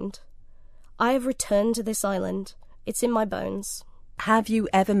climbed. I have returned to this island. It's in my bones. Have you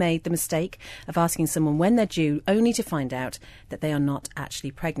ever made the mistake of asking someone when they're due only to find out that they are not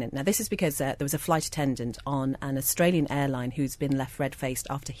actually pregnant? Now, this is because there was a flight attendant on an Australian airline who's been left red-faced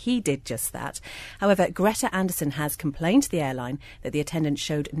after he did just that. However, Greta Anderson has complained to the airline that the attendant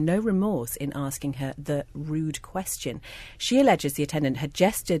showed no remorse in asking her the rude question. She alleges the attendant had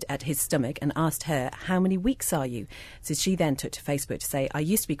gestured at his stomach and asked her, "How many weeks are you?" So she then took to Facebook to say, "I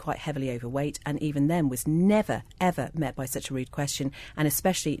used to be quite heavily overweight and even then was never, ever met by such a rude question, and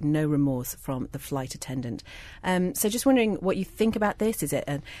especially no remorse from the flight attendant." So just wondering what you think about this. Is it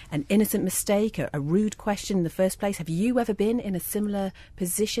an innocent mistake, a rude question in the first place? Have you ever been in a similar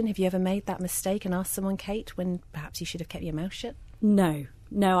position? Have you ever made that mistake and asked someone, Kate, when perhaps you should have kept your mouth shut? No,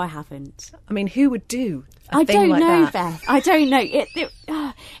 I haven't. I mean, who would do a I thing don't like know, that? Beth. I don't know.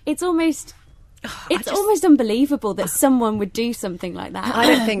 It's almost... It's almost unbelievable that someone would do something like that. I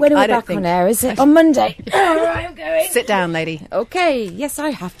don't think... When are we I don't back think, on air? Is it on Monday? All right, I'm going. Sit down, lady. Okay, yes, I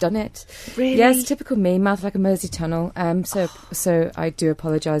have done it. Really? Yes, typical me, mouth like a Mersey tunnel. So I do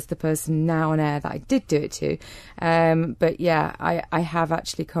apologise to the person now on air that I did do it to. But yeah, I have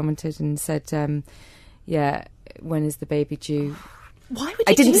actually commented and said, when is the baby due? Why would you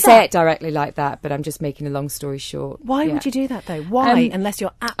I didn't do say that? it directly like that, but I'm just making a long story short. Why would you do that, though? Why? Unless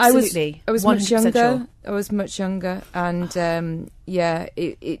you're absolutely I was 100% much younger. sure. I was much younger, and I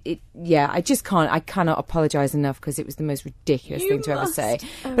just can't. I cannot apologise enough because it was the most ridiculous thing to ever say.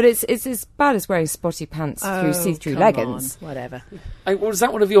 But it's as bad as wearing spotty pants through see-through leggings. Whatever. Was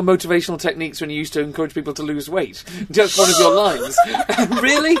that one of your motivational techniques when you used to encourage people to lose weight? Just one of your lines.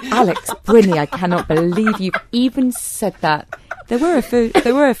 Really, Alex Brinney, I cannot believe you've even said that. There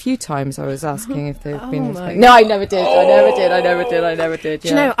were a few times I was asking if they've been. No, I never did. I never did. Do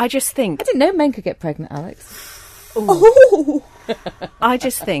you know? I just think I didn't know men could get pregnant, Alex. I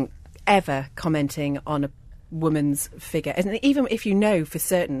just think ever commenting on a woman's figure, and even if you know for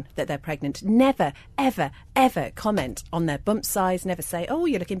certain that they're pregnant, never, ever, ever comment on their bump size. Never say, "Oh,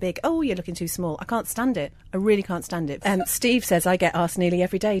 you're looking big. Oh, you're looking too small." I can't stand it. I really can't stand it. Steve says I get asked nearly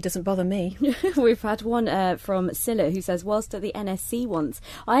every day. Doesn't bother me. We've had one from Scylla who says, whilst at the NSC once,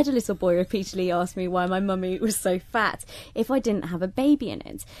 I had a little boy repeatedly ask me why my mummy was so fat if I didn't have a baby in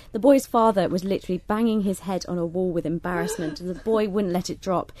it. The boy's father was literally banging his head on a wall with embarrassment, and the boy wouldn't let it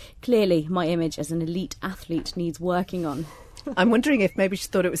drop. Clearly, my image as an elite athlete needs working on. I'm wondering if maybe she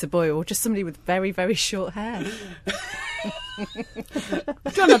thought it was a boy or just somebody with very, very short hair.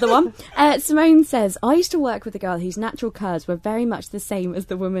 Draw another one. Simone says, I used to work with a girl whose natural curves were very much the same as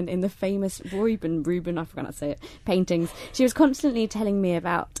the woman in the famous Reuben, I forgot how to say it, paintings. She was constantly telling me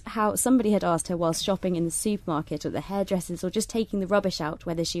about how somebody had asked her whilst shopping in the supermarket or the hairdressers or just taking the rubbish out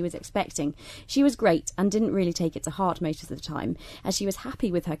whether she was expecting. She was great and didn't really take it to heart most of the time, as she was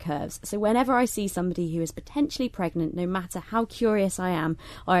happy with her curves. So whenever I see somebody who is potentially pregnant, no matter how curious I am,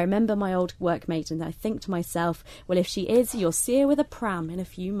 I remember my old workmate and I think to myself, well, if she is, you'll see her with a pram in a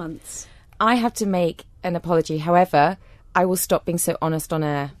few months. I have to make an apology. However, I will stop being so honest on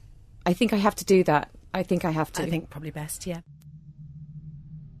air. I think I have to do that. I think I have to. I think probably best, yeah.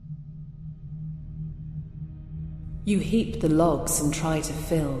 You heap the logs and try to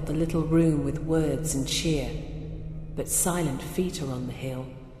fill the little room with words and cheer, but silent feet are on the hill.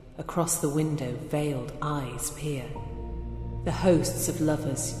 Across the window, veiled eyes peer. The hosts of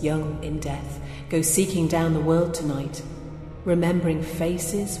lovers, young in death, go seeking down the world tonight, remembering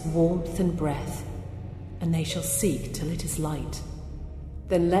faces, warmth and breath, and they shall seek till it is light.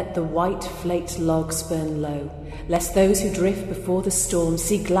 Then let the white flaked logs burn low, lest those who drift before the storm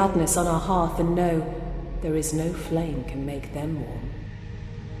see gladness on our hearth and know there is no flame can make them warm.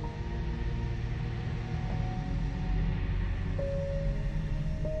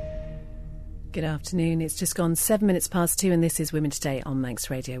 Good afternoon. It's just gone 7 minutes past 2 and this is Women Today on Manx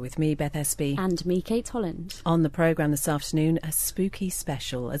Radio with me, Beth Espy. And me, Kate Holland. On the programme this afternoon, a spooky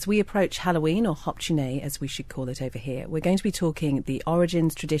special. As we approach Halloween, or Hoptunay as we should call it over here, we're going to be talking the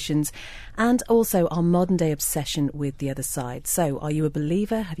origins, traditions and also our modern day obsession with the other side. So, are you a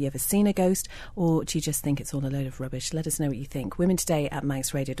believer? Have you ever seen a ghost? Or do you just think it's all a load of rubbish? Let us know what you think.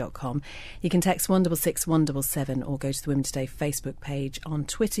 womentoday@manxradio.com. You can text 166 177 or go to the Women Today Facebook page. On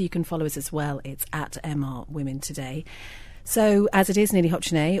Twitter you can follow us as well. It's at MR Women Today. So, as it is nearly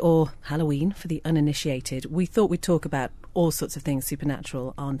Hoptunay, or Halloween for the uninitiated, we thought we'd talk about all sorts of things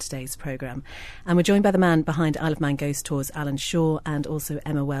supernatural on today's programme. And we're joined by the man behind Isle of Man Ghost Tours, Alan Shaw, and also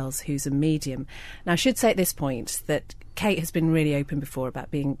Emma Wells, who's a medium. Now, I should say at this point that Kate has been really open before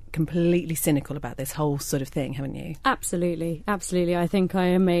about being completely cynical about this whole sort of thing, haven't you? Absolutely, absolutely. I think I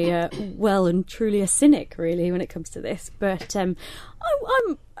am a well and truly a cynic, really, when it comes to this. But I'm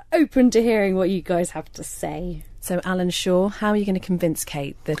open to hearing what you guys have to say. So, Alan Shaw, how are you going to convince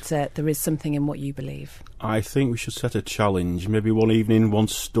Kate that there is something in what you believe? I think we should set a challenge. Maybe one evening, one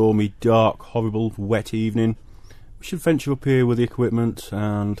stormy, dark, horrible, wet evening, we should venture up here with the equipment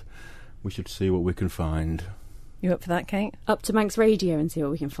and we should see what we can find. You up for that, Kate? Up to Manx Radio and see what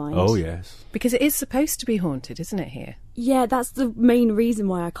we can find. Oh, yes. Because it is supposed to be haunted, isn't it, here? Yeah, that's the main reason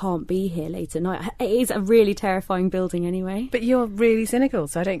why I can't be here late at night. It is a really terrifying building anyway. But you're really cynical,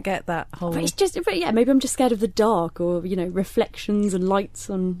 so I don't get that whole... But yeah, maybe I'm just scared of the dark or, reflections and lights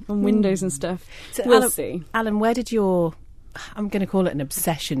on windows and stuff. So we'll see. Alan, where did your... I'm going to call it an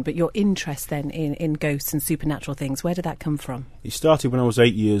obsession, but your interest then in ghosts and supernatural things, where did that come from? It started when I was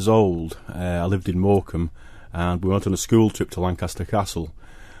 8 years old. I lived in Morecambe and we went on a school trip to Lancaster Castle.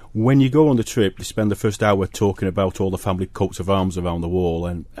 When you go on the trip, you spend the first hour talking about all the family coats of arms around the wall,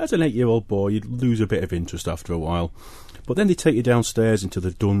 and as an 8-year-old boy, you'd lose a bit of interest after a while. But then they take you downstairs into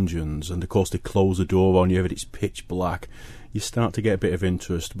the dungeons, and of course they close the door on you, and it's pitch black. You start to get a bit of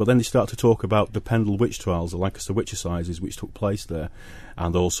interest, but then they start to talk about the Pendle witch trials, the Lancaster witch assizes which took place there,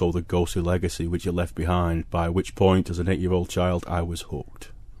 and also the ghostly legacy which you left behind, by which point, as an 8-year-old child, I was hooked.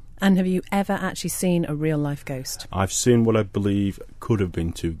 And have you ever actually seen a real-life ghost? I've seen what I believe could have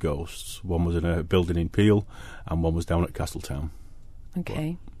been 2 ghosts. One was in a building in Peel, and one was down at Castletown.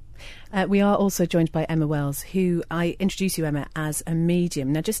 Okay. We are also joined by Emma Wells, who I introduce you, Emma, as a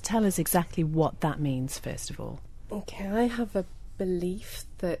medium. Now, just tell us exactly what that means, first of all. Okay, I have a belief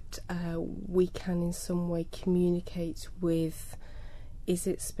that we can in some way communicate with... Is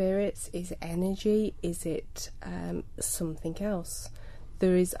it spirits? Is it energy? Is it something else?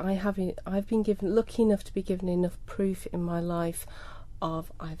 I've been lucky enough to be given enough proof in my life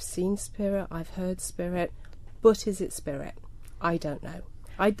of I've seen spirit, I've heard spirit, but is it spirit? I don't know.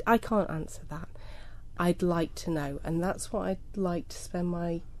 I can't answer that. I'd like to know, and that's what I'd like to spend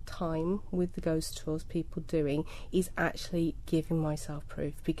my time with the ghost tours people doing, is actually giving myself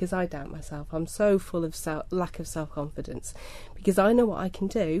proof, because I doubt myself. I'm so full of lack of self-confidence, because I know what I can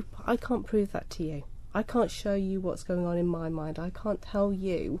do, but I can't prove that to you. I can't show you what's going on in my mind. I can't tell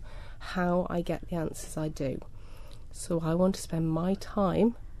you how I get the answers I do. So I want to spend my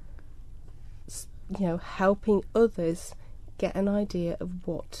time, helping others get an idea of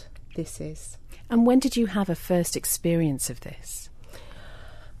what this is. And when did you have a first experience of this?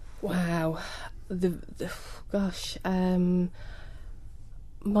 Wow. The first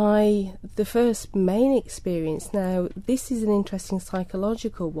main experience, now this is an interesting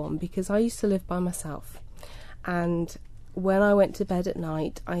psychological one, because I used to live by myself, and when I went to bed at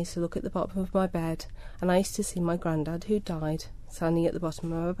night I used to look at the bottom of my bed and I used to see my granddad, who died, standing at the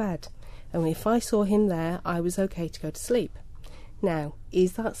bottom of my bed, and if I saw him there I was okay to go to sleep. Now,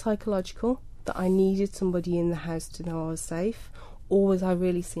 is that psychological, that I needed somebody in the house to know I was safe, or was I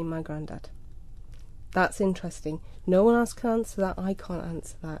really seeing my granddad? That's interesting. No one else can answer that. I can't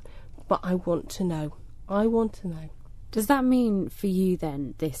answer that. But I want to know. I want to know. Does that mean for you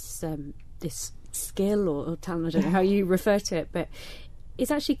then, this skill or talent, I don't know how you refer to it, but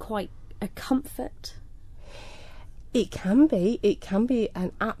it's actually quite a comfort? It can be. It can be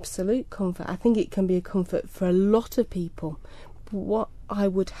an absolute comfort. I think it can be a comfort for a lot of people. But what I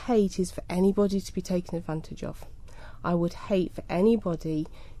would hate is for anybody to be taken advantage of. I would hate for anybody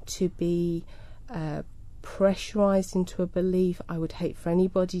to be pressurised into a belief. I would hate for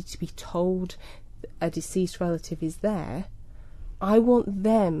anybody to be told a deceased relative is there. I want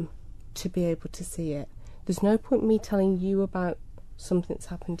them to be able to see it. There's no point in me telling you about something that's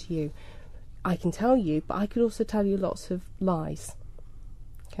happened to you. I can tell you, but I could also tell you lots of lies.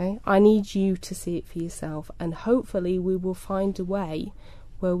 Okay? I need you to see it for yourself, and hopefully we will find a way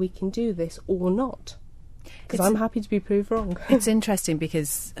where we can do this, or not. Because I'm happy to be proved wrong. It's interesting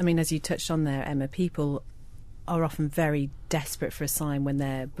because, I mean, as you touched on there, Emma, people are often very desperate for a sign when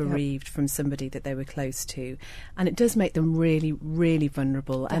they're bereaved from somebody that they were close to. And it does make them really, really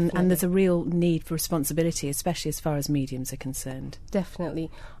vulnerable. And there's a real need for responsibility, especially as far as mediums are concerned. Definitely.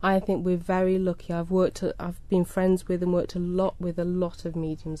 I think we're very lucky. I've been friends with and worked a lot with a lot of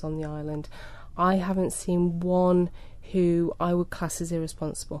mediums on the island. I haven't seen one who I would class as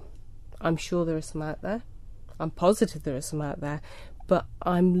irresponsible. I'm sure there are some out there. I'm positive there are some out there. But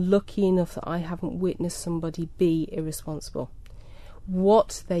I'm lucky enough that I haven't witnessed somebody be irresponsible.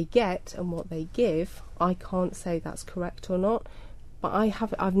 What they get and what they give, I can't say that's correct or not. But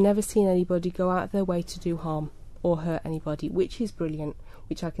I've never seen anybody go out of their way to do harm or hurt anybody, which is brilliant,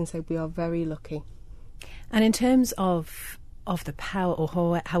 which I can say we are very lucky. And in terms of the power,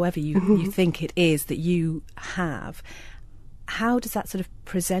 or however you think it is that you have, how does that sort of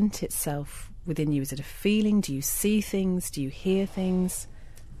present itself within you? Is it a feeling? Do you see things? Do you hear things?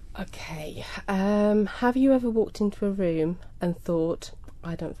 Okay. Have you ever walked into a room and thought,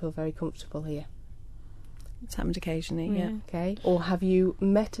 I don't feel very comfortable here? It's happened occasionally, yeah. Okay. Or have you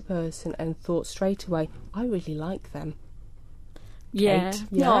met a person and thought straight away, I really like them? Yeah. Kate?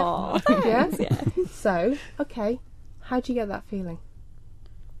 Yeah. Aw, Yeah? yeah. So, okay. How do you get that feeling?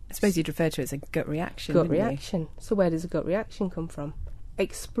 I suppose you'd refer to it as a gut reaction. Gut wouldn't you? reaction. So where does a gut reaction come from?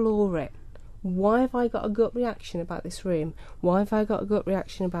 Explore it. Why have I got a gut reaction about this room? Why have I got a gut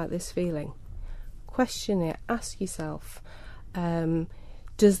reaction about this feeling? Question it. Ask yourself,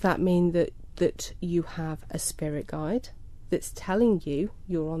 does that mean that you have a spirit guide that's telling you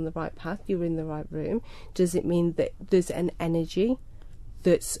you're on the right path, you're in the right room? Does it mean that there's an energy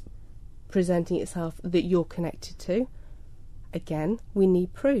that's presenting itself that you're connected to? Again, we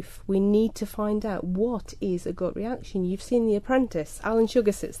need proof. We need to find out what is a gut reaction. You've seen The Apprentice. Alan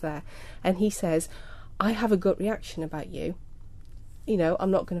Sugar sits there and he says, I have a gut reaction about you. You know,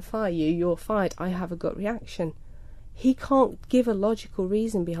 I'm not going to fire you. You're fired. I have a gut reaction. He can't give a logical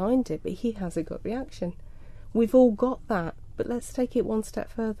reason behind it, but he has a gut reaction. We've all got that, but let's take it one step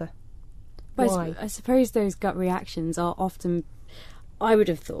further. Why? I suppose those gut reactions are often, I would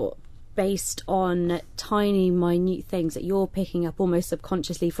have thought, based on tiny, minute things that you're picking up almost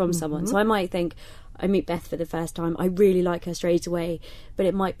subconsciously from someone. So I might think, I meet Beth for the first time, I really like her straight away, but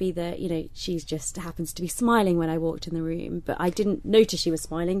it might be that, you know, she's just happens to be smiling when I walked in the room, but I didn't notice she was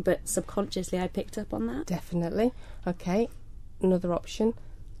smiling, but subconsciously I picked up on that. Definitely. Okay, another option.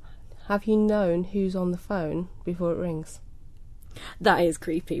 Have you known who's on the phone before it rings? That is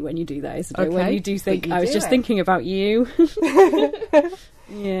creepy when you do that, isn't it? Okay, When you do think, but you I was do just it. thinking about you.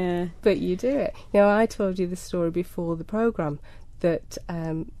 Yeah. But you do it. Now, I told you the story before the programme that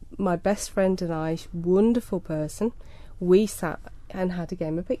my best friend and I, wonderful person, we sat and had a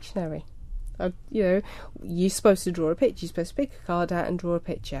game of Pictionary. You know, you're supposed to draw a picture. You're supposed to pick a card out and draw a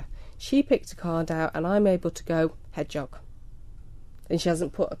picture. She picked a card out and I'm able to go, hedgehog. And she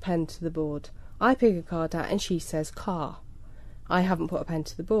hasn't put a pen to the board. I pick a card out and she says, car. I haven't put a pen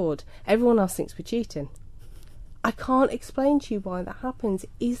to the board. Everyone else thinks we're cheating. I can't explain to you why that happens.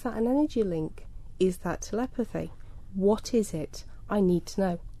 Is that an energy link? Is that telepathy? What is it? I need to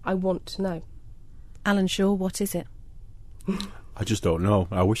know. I want to know. Alan Shaw, what is it? I just don't know.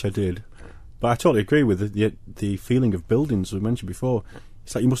 I wish I did. But I totally agree with the feeling of buildings we mentioned before.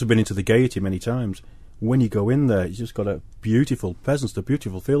 It's like you must have been into the Gaiety many times. When you go in there, you just got a beautiful presence, a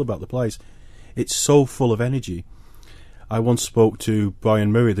beautiful feel about the place. It's so full of energy. I once spoke to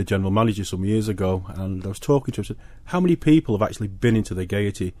Brian Murray, the general manager, some years ago, and I was talking to him. I said, how many people have actually been into the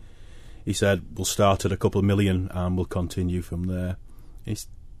Gaiety? He said, we'll start at a couple of million and we'll continue from there.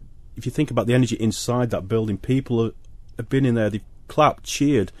 If you think about the energy inside that building, people have been in there, they've clapped,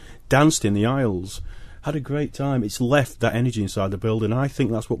 cheered, danced in the aisles, had a great time. It's left that energy inside the building. I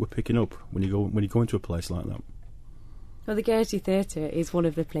think that's what we're picking up when you go into a place like that. Well, the Gaiety Theatre is one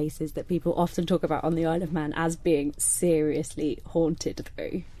of the places that people often talk about on the Isle of Man as being seriously haunted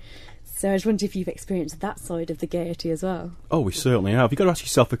through. So I just wonder if you've experienced that side of the Gaiety as well. Oh, we certainly have. You've got to ask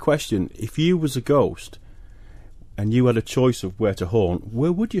yourself a question. If you was a ghost and you had a choice of where to haunt,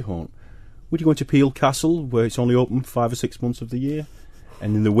 where would you haunt? Would you go into Peel Castle, where it's only open 5 or 6 months of the year,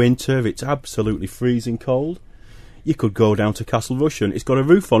 and in the winter it's absolutely freezing cold? You could go down to Castle Rushen. It's got a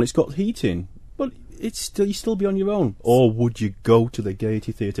roof on, it's got heating, but you'd still be on your own. Or would you go to the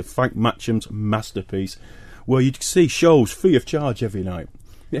Gaiety Theatre, Frank Matcham's masterpiece, where you'd see shows free of charge every night?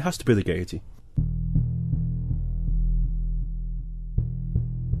 It has to be the Gaiety.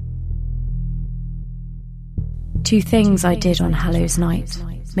 Two things I did on Hallows Night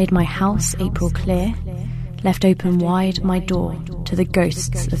made my house April clear, left open wide my door to the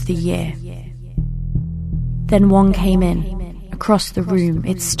ghosts of the year. Then one came in. Across the room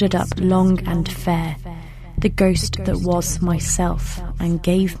it stood up long and fair, the ghost that was myself, and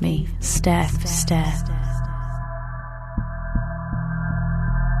gave me stare for stare.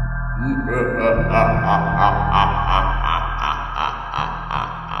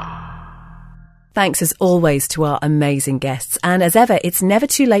 Thanks as always to our amazing guests. And as ever, it's never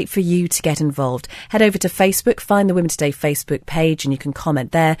too late for you to get involved. Head over to Facebook, find the Women Today Facebook page, and you can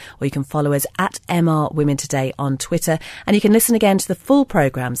comment there, or you can follow us at MR Women Today on Twitter. And you can listen again to the full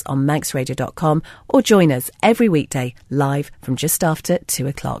programmes on manxradio.com, or join us every weekday live from just after 2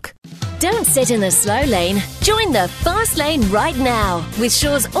 o'clock. Don't sit in the slow lane. Join the fast lane right now with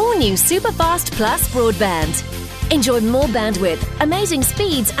Shaw's all-new Superfast Plus broadband. Enjoy more bandwidth, amazing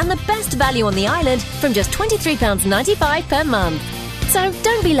speeds and the best value on the island from just £23.95 per month. So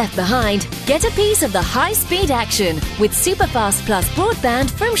don't be left behind. Get a piece of the high-speed action with Superfast Plus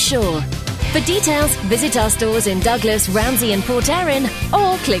broadband from Shaw. For details, visit our stores in Douglas, Ramsey and Port Erin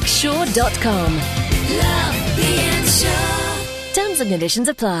or click shaw.com. Love being Shaw. Terms and conditions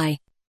apply.